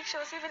Sister Speak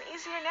Show is even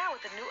easier now with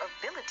the new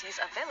abilities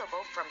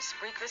available from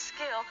Spreaker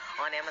Skill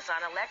on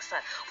Amazon Alexa.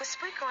 With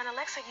Spreaker on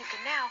Alexa, you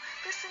can now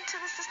listen to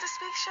the Sister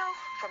Speak Show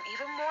from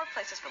even more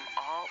places from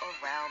all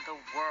around the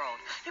world.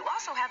 You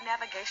also have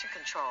navigation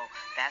control,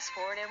 fast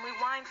forward and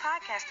rewind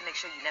podcast to make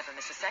sure you never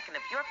miss a second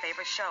of your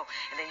favorite show.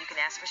 And then you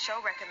can ask for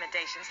show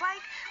recommendations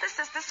like the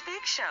Sister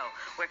Speak Show,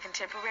 where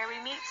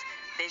contemporary meets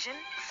vision,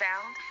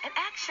 sound, and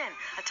action.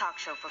 A talk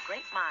show for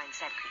great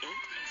minds that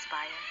create,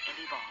 inspire, and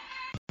evolve.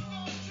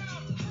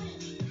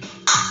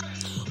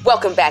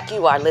 Welcome back.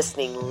 You are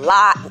listening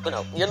live.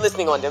 No, you're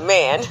listening on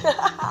demand.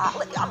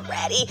 I'm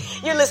ready.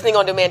 You're listening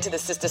on demand to the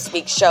Sister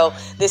Speak Show.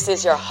 This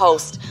is your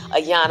host,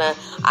 Ayana.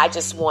 I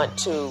just want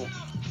to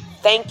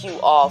thank you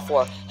all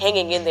for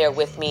hanging in there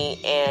with me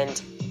and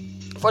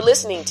for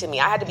listening to me.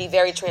 I had to be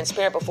very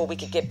transparent before we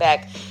could get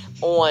back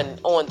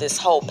on this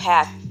whole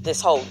path, this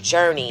whole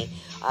journey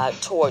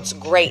towards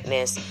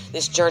greatness,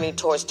 this journey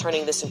towards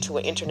turning this into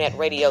an internet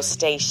radio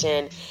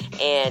station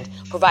and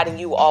providing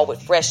you all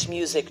with fresh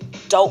music,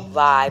 dope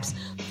vibes,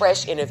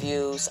 fresh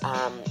interviews,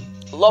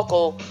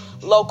 local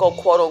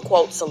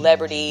quote-unquote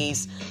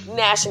celebrities,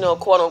 national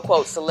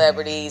quote-unquote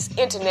celebrities,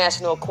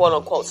 international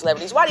quote-unquote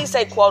celebrities. Why do you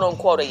say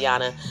quote-unquote,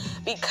 Ayana?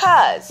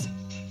 Because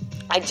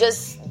I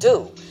just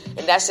do,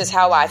 and that's just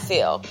how I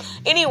feel.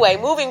 Anyway,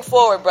 moving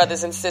forward,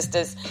 brothers and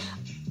sisters,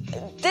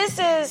 this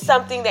is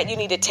something that you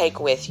need to take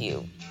with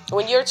you.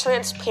 When you're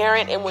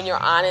transparent and when you're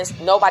honest,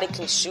 nobody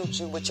can shoot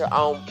you with your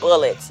own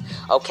bullets,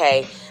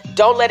 okay?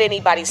 Don't let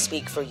anybody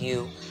speak for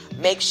you.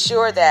 Make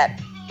sure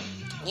that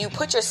you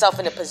put yourself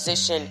in a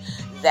position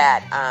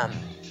that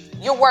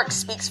your work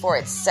speaks for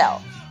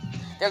itself,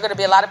 There are going to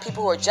be a lot of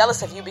people who are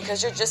jealous of you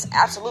because you're just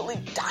absolutely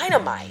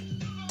dynamite.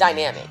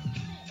 Dynamic.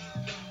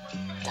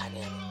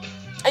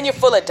 And you're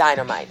full of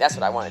dynamite. That's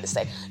what I wanted to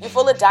say. You're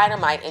full of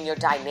dynamite and you're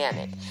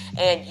dynamic.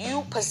 And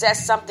you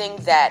possess something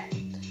that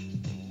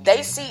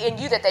they see in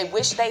you that they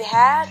wish they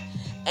had.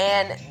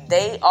 And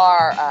they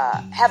are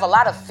have a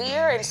lot of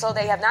fear. And so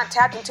they have not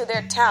tapped into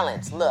their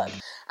talents. Look,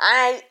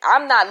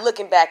 I'm not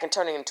looking back and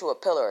turning into a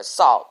pillar of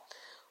salt.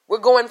 We're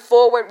going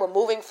forward. We're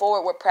moving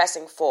forward. We're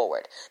pressing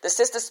forward. The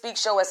Sister Speak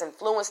Show has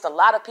influenced a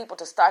lot of people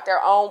to start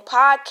their own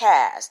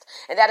podcast.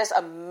 And that is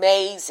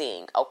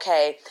amazing.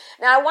 Okay.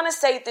 Now, I want to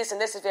say this, and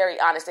this is very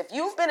honest. If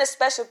you've been a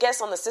special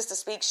guest on the Sister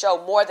Speak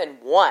Show more than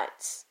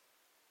once,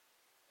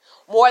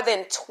 more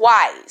than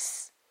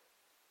twice,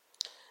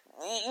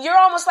 you're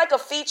almost like a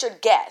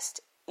featured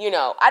guest. You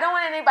know, I don't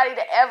want anybody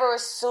to ever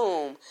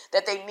assume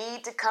that they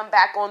need to come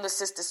back on the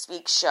Sister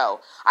Speak Show.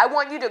 I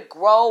want you to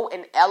grow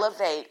and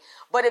elevate.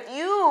 But if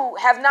you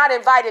have not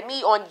invited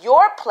me on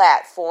your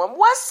platform,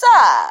 what's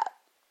up?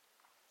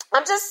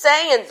 I'm just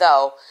saying,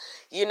 though,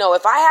 you know,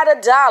 if I had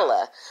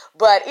 $1.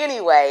 But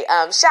anyway,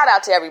 shout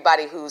out to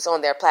everybody who's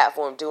on their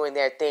platform doing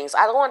their things.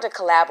 I want to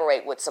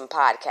collaborate with some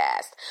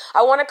podcasts.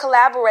 I want to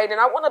collaborate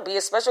and I want to be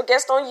a special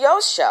guest on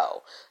your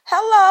show.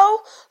 Hello,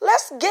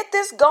 let's get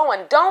this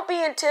going. Don't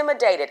be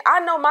intimidated. I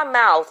know my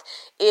mouth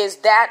is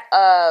that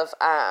of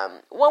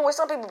one where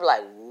some people be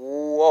like,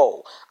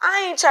 whoa,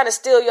 I ain't trying to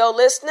steal your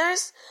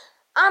listeners.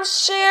 I'm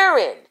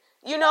sharing.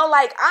 You know,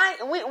 like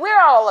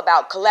we're all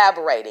about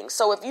collaborating.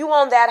 So if you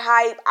on that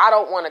hype, I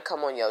don't want to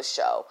come on your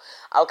show.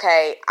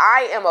 Okay,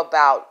 I am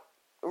about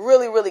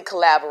really, really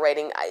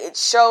collaborating. It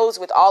shows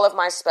with all of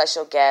my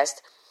special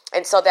guests.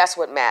 And so that's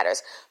what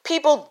matters.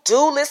 People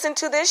do listen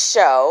to this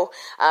show.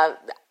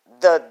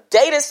 The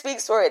data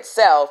speaks for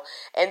itself.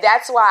 And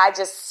that's why I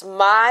just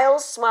smile.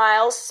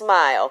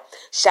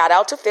 Shout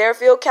out to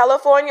Fairfield,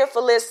 California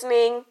for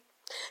listening.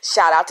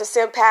 Shout out to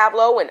San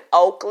Pablo and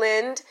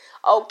Oakland,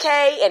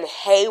 okay, and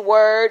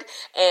Hayward,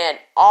 and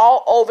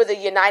all over the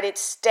United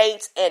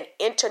States and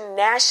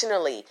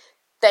internationally.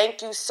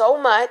 Thank you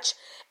so much,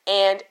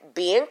 and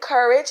be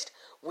encouraged.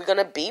 We're going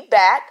to be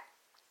back.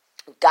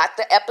 Got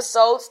the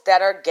episodes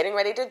that are getting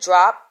ready to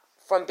drop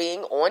from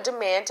being on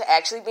demand to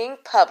actually being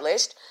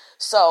published,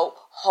 so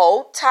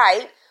hold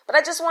tight. But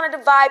I just wanted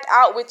to vibe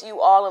out with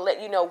you all and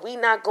let you know we're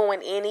not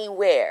going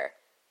anywhere,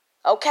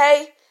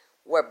 okay?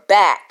 We're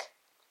back.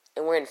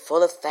 And we're in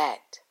full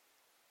effect.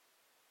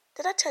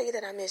 Did I tell you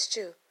that I missed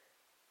you?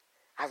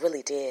 I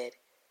really did.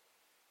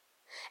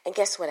 And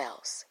guess what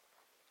else?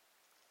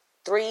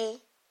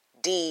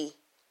 3D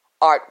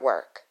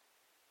artwork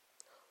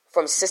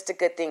from Sister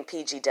Good Thing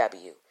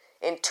PGW.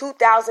 In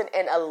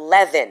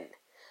 2011,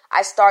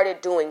 I started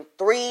doing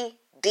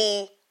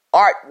 3D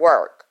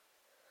artwork.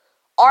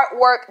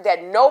 Artwork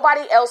that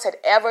nobody else had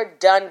ever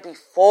done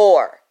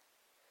before.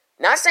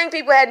 Not saying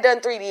people hadn't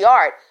done 3D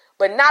art,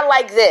 but not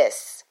like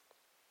this.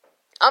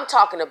 I'm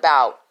talking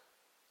about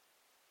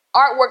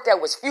artwork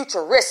that was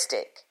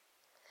futuristic.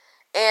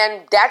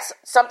 And that's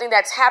something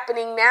that's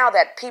happening now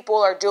that people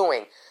are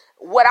doing.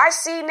 What I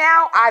see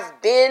now,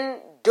 I've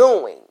been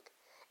doing.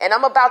 And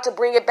I'm about to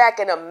bring it back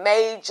in a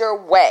major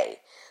way.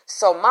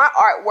 So my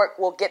artwork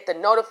will get the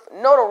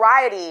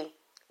notoriety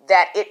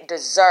that it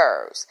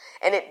deserves.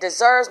 And it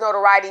deserves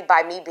notoriety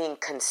by me being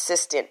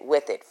consistent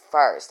with it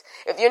first.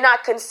 If you're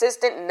not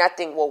consistent,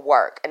 nothing will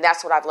work. And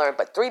that's what I've learned.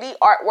 But 3D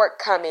artwork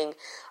coming,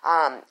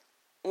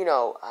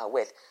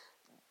 with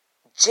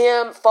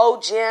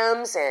faux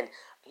gems and,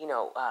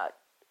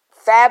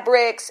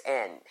 fabrics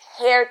and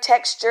hair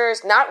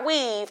textures, not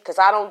weave, because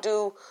I don't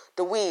do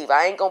the weave.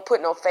 I ain't going to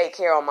put no fake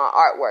hair on my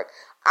artwork.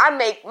 I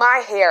make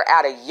my hair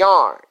out of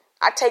yarn.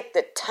 I take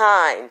the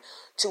time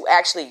to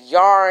actually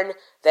yarn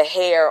the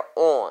hair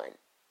on.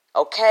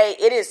 Okay,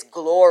 it is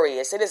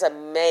glorious. It is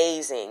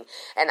amazing.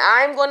 And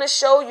I'm going to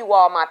show you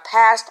all my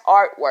past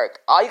artwork.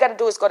 All you got to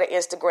do is go to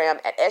Instagram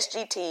at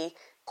SGT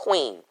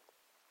Queen.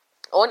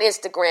 On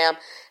Instagram,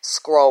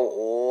 scroll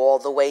all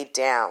the way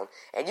down.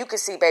 And you can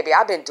see, baby,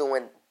 I've been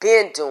doing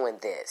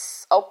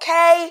this.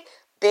 Okay?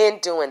 Been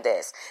doing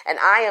this. And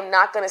I am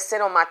not going to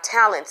sit on my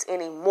talents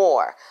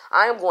anymore.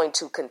 I am going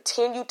to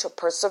continue to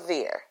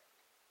persevere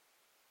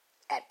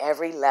at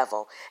every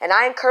level. And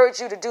I encourage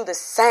you to do the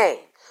same.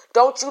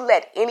 Don't you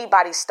let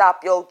anybody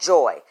stop your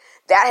joy.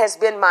 That has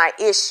been my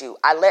issue.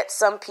 I let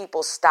some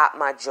people stop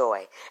my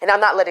joy. And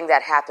I'm not letting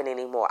that happen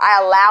anymore. I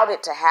allowed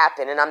it to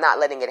happen and I'm not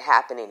letting it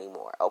happen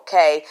anymore.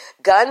 Okay?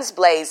 Guns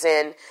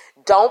blazing.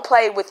 Don't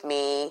play with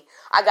me.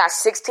 I got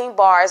 16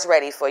 bars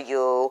ready for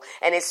you.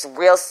 And it's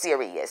real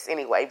serious.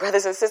 Anyway,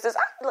 brothers and sisters,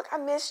 I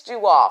missed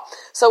you all.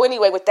 So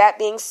anyway, with that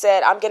being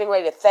said, I'm getting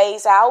ready to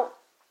phase out.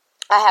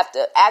 I have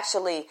to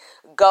actually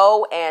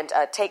go and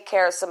take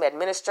care of some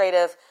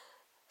administrative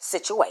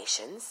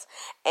situations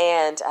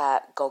and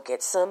go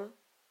get some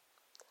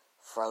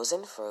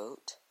frozen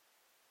fruit.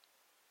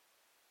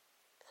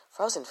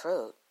 Frozen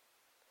fruit?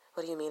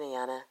 What do you mean,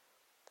 Ayana?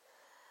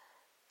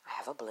 I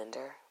have a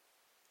blender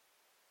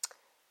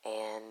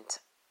and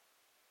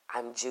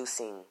I'm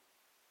juicing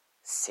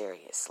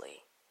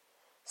seriously.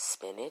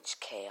 spinach,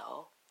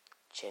 kale,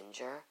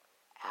 ginger,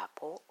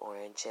 apple,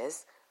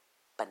 oranges,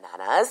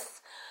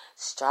 bananas,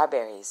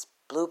 strawberries,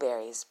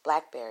 blueberries,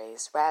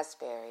 blackberries,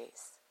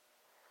 raspberries,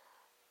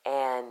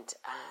 and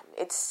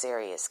it's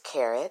serious.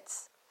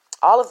 Carrots,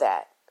 all of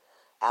that.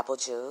 Apple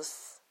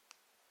juice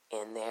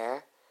in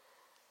there.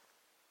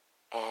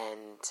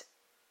 And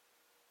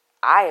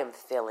I am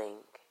feeling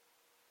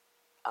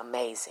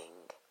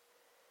amazing.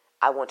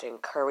 I want to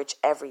encourage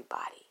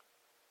everybody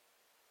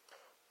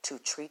to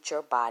treat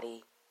your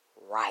body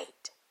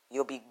right.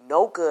 You'll be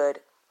no good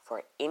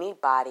for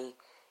anybody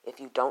if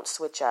you don't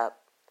switch up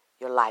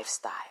your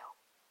lifestyle.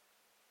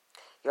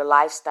 Your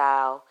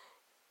lifestyle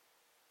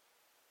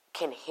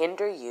can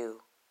hinder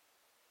you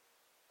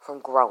from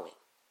growing.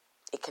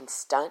 It can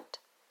stunt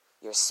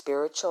your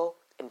spiritual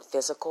and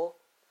physical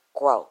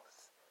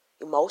growth,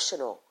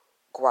 emotional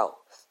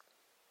growth.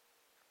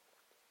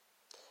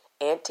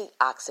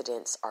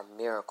 Antioxidants are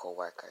miracle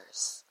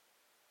workers.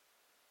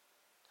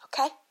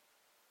 Okay?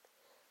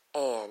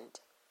 And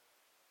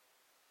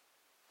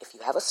if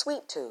you have a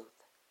sweet tooth,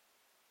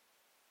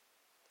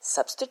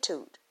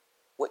 substitute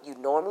what you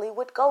normally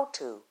would go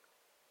to.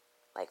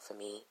 Like for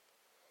me,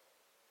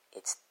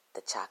 it's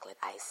the chocolate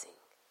icing.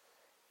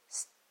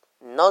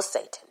 No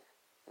Satan.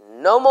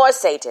 No more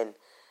Satan.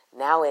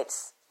 Now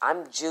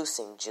I'm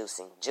juicing.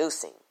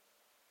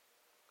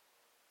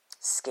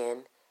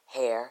 Skin,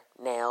 hair,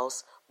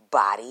 nails,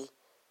 body,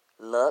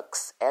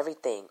 looks,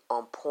 everything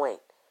on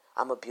point.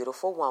 I'm a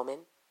beautiful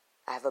woman.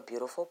 I have a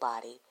beautiful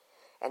body.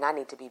 And I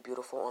need to be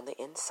beautiful on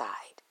the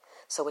inside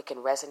so it can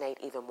resonate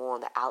even more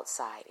on the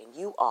outside. And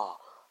you all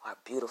are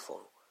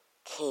beautiful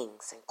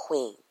kings and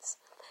queens.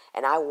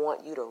 And I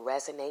want you to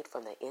resonate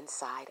from the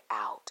inside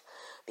out,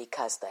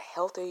 because the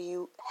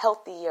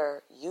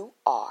healthier you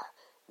are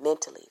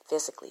mentally,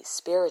 physically,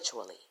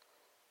 spiritually,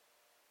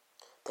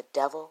 the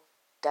devil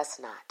does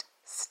not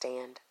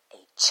stand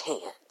a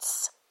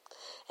chance.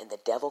 And the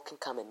devil can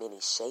come in many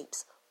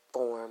shapes,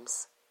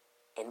 forms,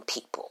 and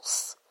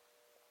peoples.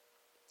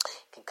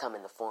 It can come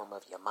in the form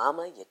of your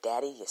mama, your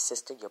daddy, your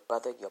sister, your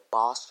brother, your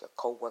boss, your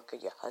co-worker,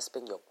 your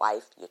husband, your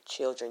wife, your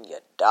children,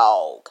 your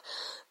dog,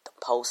 the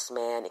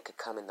postman. It could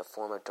come in the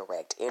form of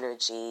direct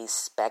energy,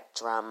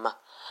 spectrum.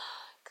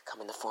 It could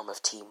come in the form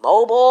of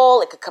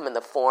T-Mobile. It could come in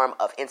the form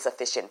of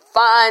insufficient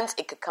funds.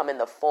 It could come in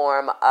the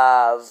form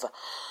of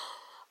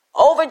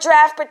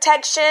overdraft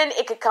protection.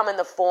 It could come in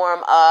the form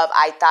of,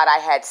 I thought I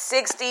had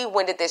 60.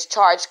 When did this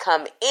charge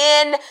come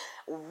in?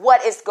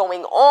 What is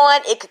going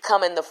on? It could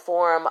come in the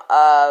form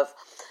of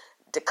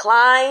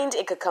declined.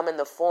 It could come in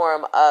the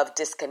form of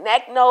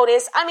disconnect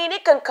notice. I mean,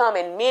 it can come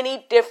in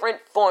many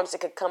different forms.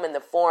 It could come in the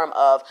form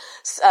of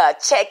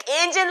check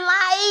engine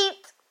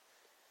light.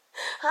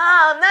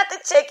 Not the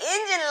check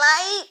engine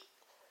light.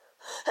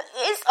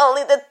 It's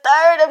only the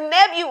 3rd of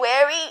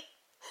February.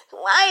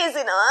 Why is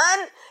it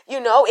on?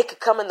 It could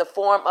come in the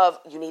form of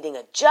you needing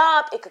a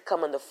job. It could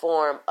come in the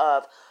form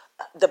of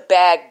the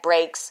bag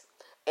breaks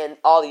and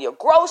all of your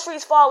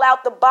groceries fall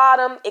out the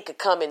bottom. It could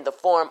come in the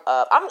form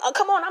of,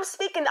 I'm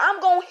speaking, I'm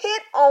going to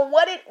hit on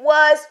what it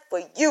was for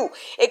you.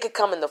 It could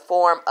come in the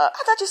form of,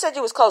 I thought you said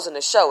you was closing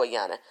the show,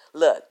 Ayana.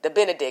 Look, the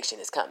benediction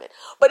is coming.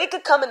 But it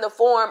could come in the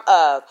form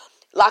of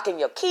locking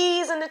your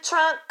keys in the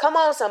trunk. Come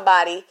on,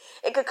 somebody.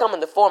 It could come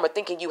in the form of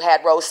thinking you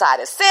had roadside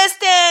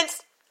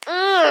assistance.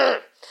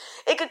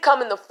 It could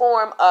come in the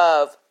form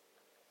of,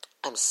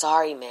 I'm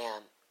sorry,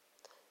 ma'am.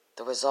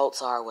 The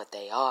results are what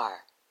they are.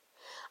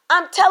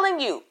 I'm telling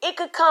you, it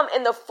could come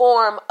in the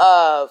form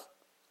of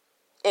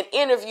an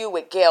interview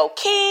with Gayle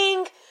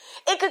King.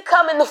 It could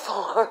come in the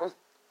form.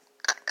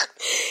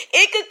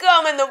 It could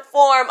come in the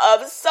form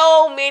of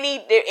so many.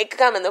 It could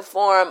come in the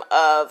form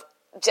of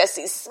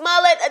Jussie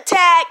Smollett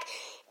attack.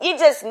 You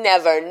just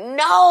never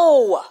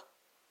know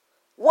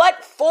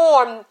what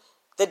form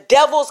the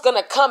devil's going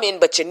to come in,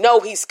 but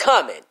he's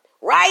coming,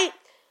 right?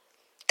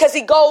 Because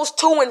he goes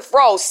to and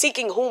fro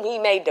seeking whom he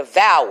may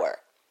devour.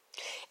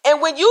 And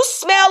when you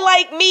smell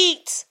like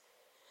meat,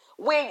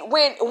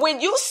 when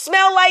you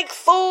smell like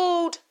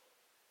food,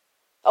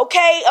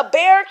 okay, a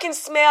bear can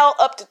smell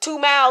up to 2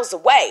 miles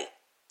away.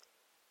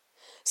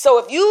 So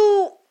if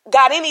you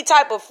got any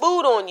type of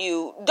food on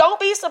you, don't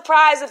be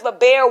surprised if a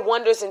bear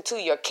wanders into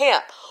your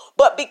camp.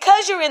 But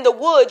because you're in the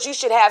woods, you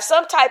should have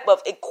some type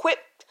of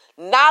equipped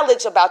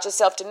knowledge about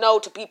yourself to know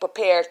to be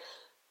prepared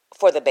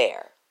for the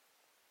bear.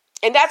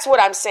 And that's what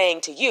I'm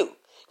saying to you.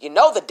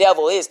 The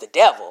devil is the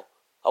devil,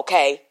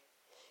 okay?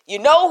 You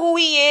know who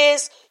he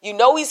is. You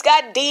know he's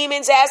got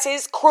demons as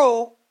his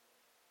crew.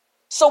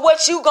 So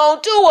what you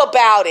gonna do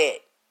about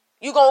it?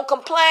 You gonna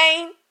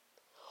complain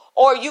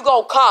or you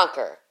gonna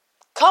conquer?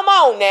 Come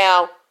on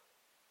now.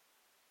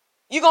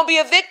 You gonna be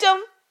a victim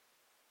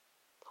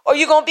or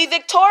you gonna be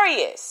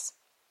victorious?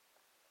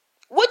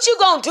 What you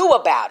gonna do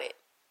about it?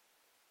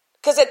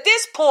 Because at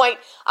this point,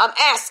 I'm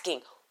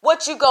asking,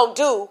 what you gonna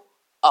do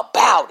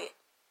about it?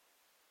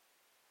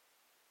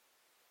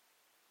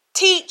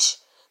 Teach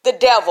the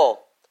devil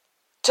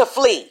to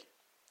flee.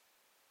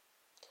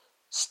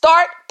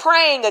 Start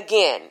praying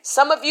again.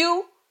 Some of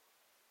you,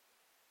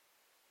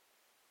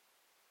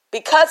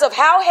 because of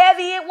how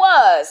heavy it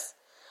was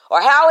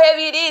or how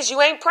heavy it is,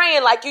 you ain't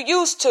praying like you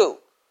used to.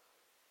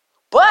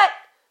 But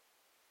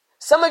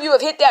some of you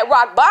have hit that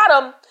rock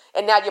bottom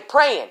and now you're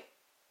praying.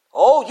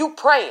 Oh, you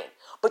praying,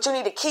 but you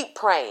need to keep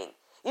praying.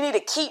 You need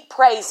to keep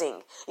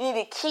praising. You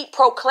need to keep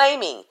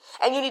proclaiming,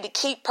 and you need to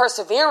keep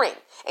persevering,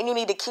 and you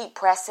need to keep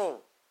pressing.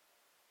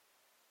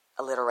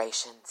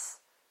 Alliterations.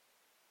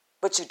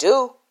 But you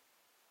do.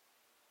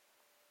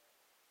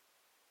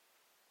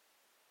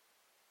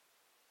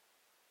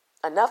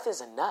 Enough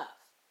is enough.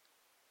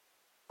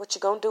 What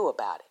you gonna do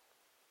about it?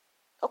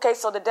 Okay,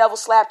 so the devil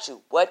slapped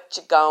you. What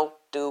you gonna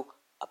do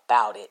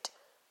about it?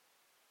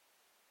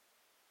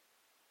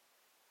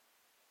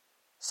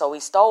 So he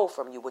stole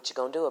from you. What you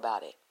gonna do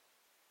about it?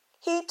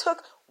 He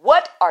took.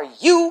 What are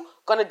you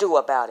gonna do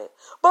about it?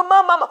 But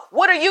my mama,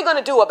 what are you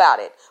gonna do about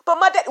it? But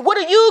my dad, what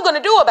are you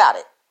gonna do about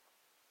it?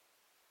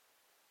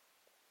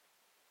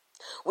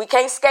 We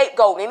can't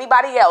scapegoat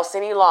anybody else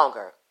any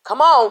longer.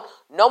 Come on,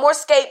 no more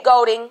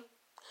scapegoating.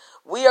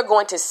 We are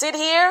going to sit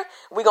here.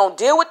 We're going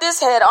to deal with this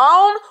head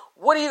on.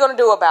 What are you going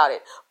to do about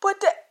it?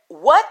 But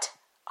what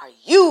are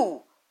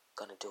you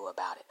going to do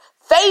about it?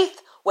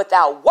 Faith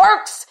without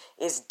works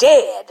is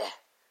dead.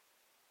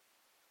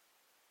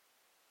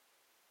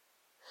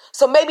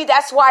 So maybe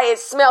that's why it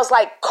smells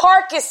like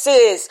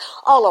carcasses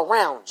all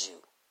around you.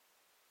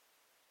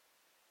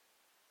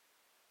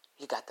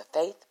 You got the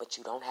faith, but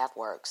you don't have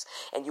works.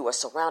 And you are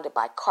surrounded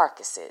by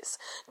carcasses,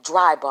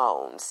 dry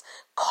bones,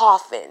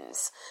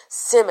 coffins,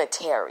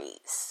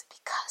 cemeteries,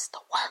 because the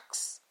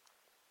works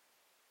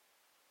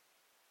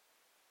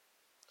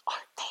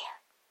aren't there.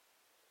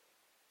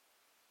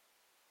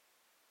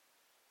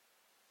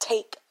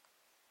 Take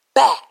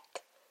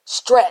back,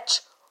 stretch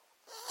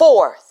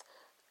forth,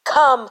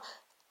 come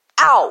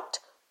out,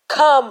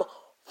 come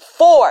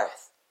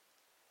forth.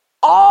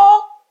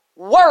 All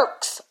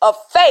works of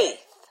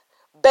faith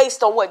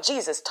based on what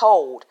Jesus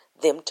told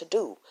them to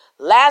do.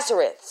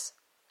 Lazarus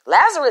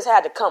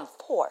had to come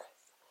forth.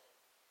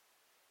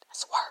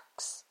 That's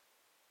works.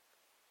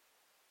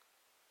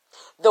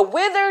 The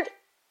withered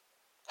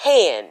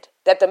hand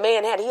that the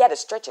man had, he had to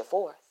stretch it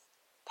forth.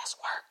 That's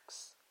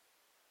works.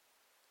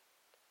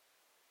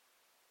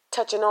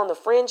 Touching on the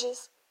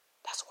fringes,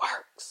 that's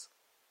works.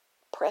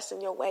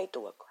 Pressing your way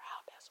through a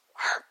crowd, that's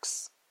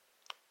works.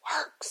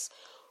 Works.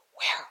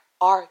 Where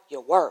are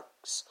your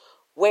works?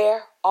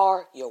 Where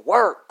are your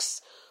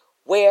works?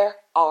 Where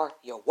are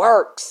your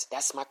works?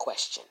 That's my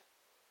question.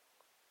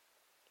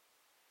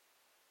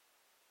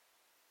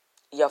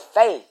 Your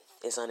faith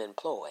is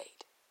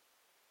unemployed.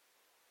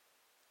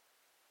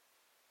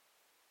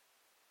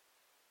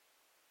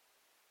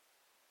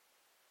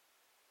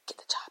 Get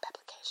the job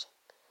application.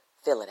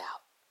 Fill it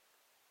out.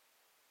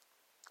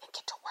 And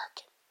get to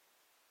working.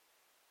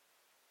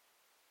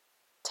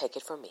 Take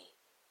it from me.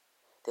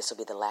 This will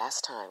be the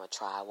last time a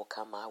trial will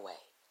come my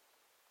way.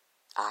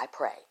 I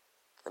pray.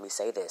 Let me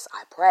say this.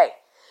 I pray.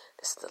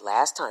 This is the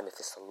last time, if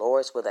it's the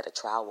Lord's will, that a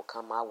trial will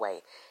come my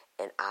way.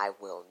 And I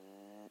will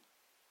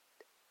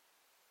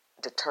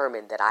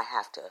determine that I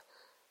have to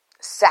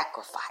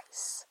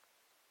sacrifice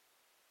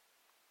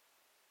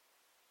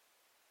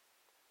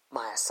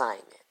my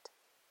assignment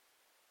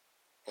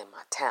and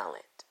my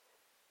talent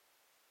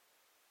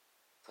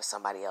for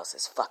somebody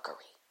else's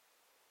fuckery.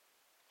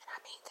 And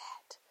I mean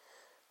that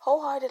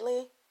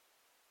wholeheartedly.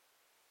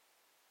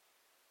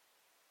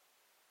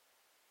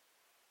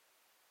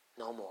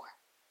 No more.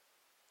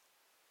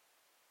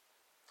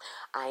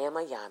 I am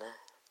Ayana,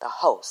 the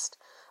host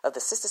of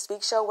the Sister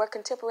Speak Show, where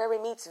contemporary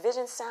meets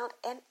vision, sound,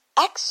 and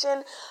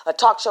action. A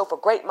talk show for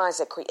great minds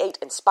that create,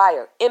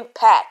 inspire,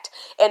 impact,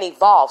 and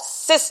evolve.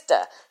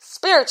 SISTA,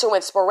 spiritual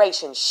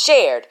inspiration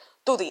shared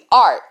through the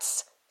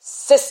arts.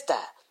 SISTA,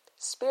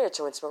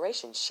 spiritual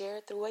inspiration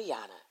shared through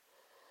Ayana.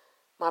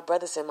 My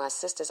brothers and my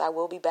sisters, I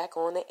will be back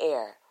on the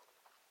air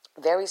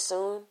very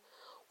soon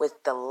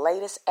with the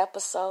latest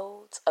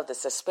episodes of the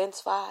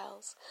Suspense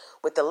Files,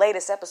 with the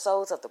latest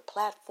episodes of The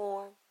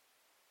Platform,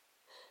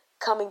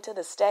 Coming to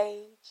the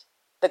Stage,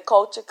 The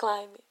Culture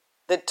Climate,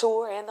 The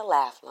Tour, and The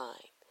Laugh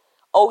Line.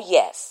 Oh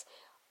yes,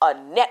 a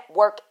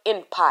network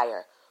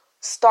empire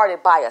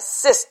started by a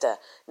sister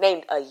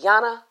named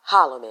Ayana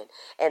Holloman.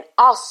 And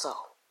also,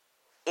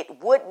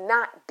 it would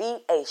not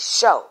be a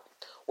show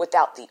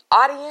without the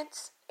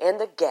audience and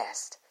the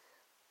guest.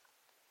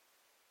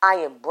 I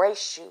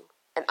embrace you.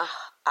 And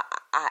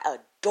I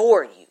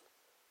adore you.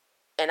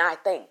 And I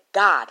thank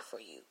God for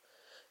you.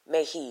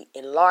 May He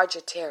enlarge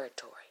your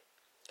territory.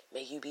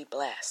 May you be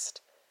blessed.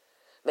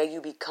 May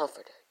you be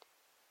comforted.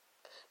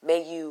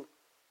 May you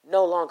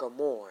no longer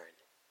mourn.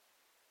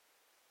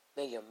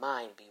 May your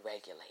mind be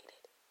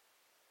regulated.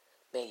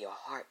 May your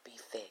heart be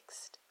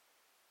fixed.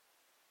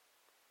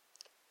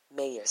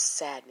 May your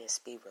sadness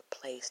be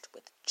replaced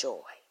with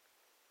joy.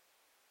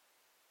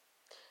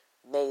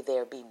 May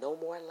there be no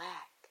more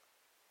lack.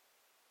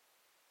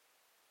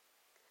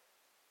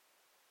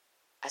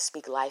 I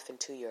speak life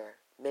into your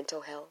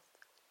mental health,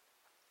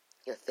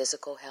 your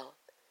physical health,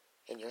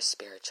 and your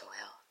spiritual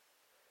health.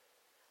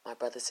 My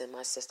brothers and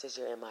my sisters,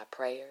 you're in my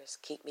prayers.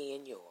 Keep me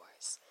in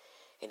yours.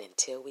 And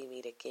until we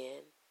meet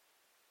again,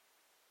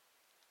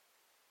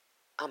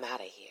 I'm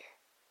out of here.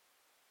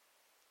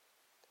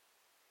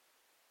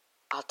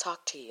 I'll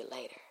talk to you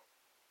later.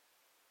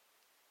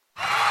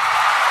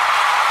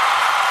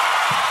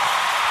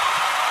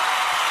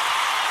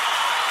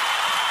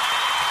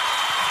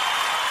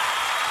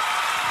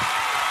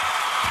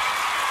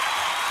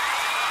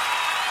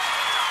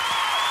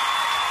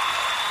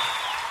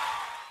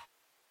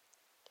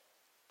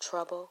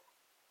 Trouble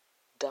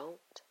don't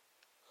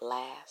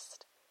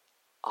last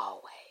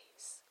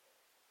always.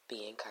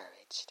 Be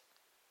encouraged.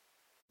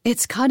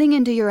 It's cutting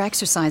into your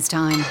exercise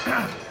time.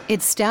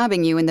 It's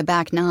stabbing you in the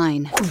back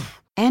nine.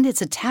 And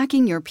it's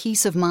attacking your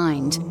peace of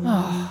mind.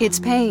 It's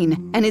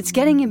pain, and it's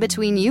getting in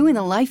between you and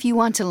the life you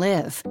want to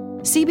live.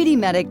 CBD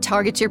Medic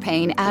targets your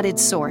pain at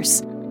its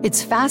source.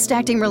 It's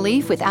fast-acting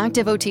relief with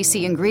active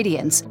OTC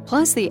ingredients,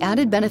 plus the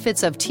added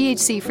benefits of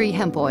THC-free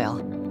hemp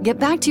oil. Get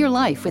back to your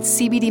life with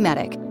CBD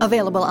Medic,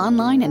 available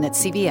online and at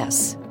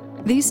CVS.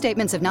 These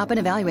statements have not been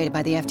evaluated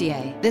by the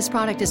FDA. This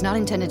product is not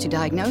intended to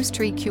diagnose,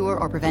 treat, cure,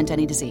 or prevent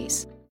any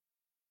disease.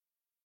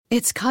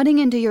 It's cutting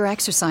into your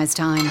exercise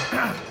time.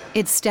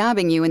 It's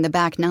stabbing you in the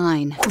back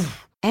nine.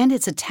 And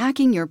it's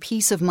attacking your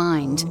peace of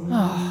mind.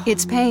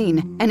 It's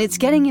pain, and it's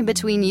getting in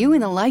between you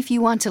and the life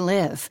you want to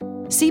live.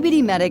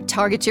 CBD Medic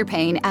targets your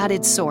pain at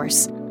its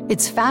source.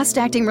 It's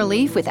fast-acting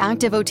relief with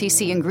active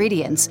OTC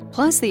ingredients,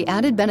 plus the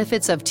added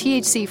benefits of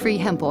THC-free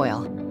hemp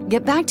oil.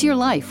 Get back to your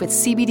life with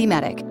CBD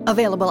Medic,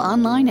 available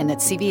online and at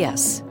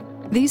CVS.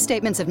 These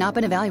statements have not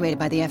been evaluated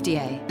by the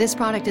FDA. This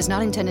product is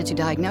not intended to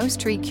diagnose,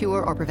 treat,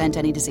 cure, or prevent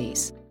any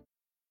disease.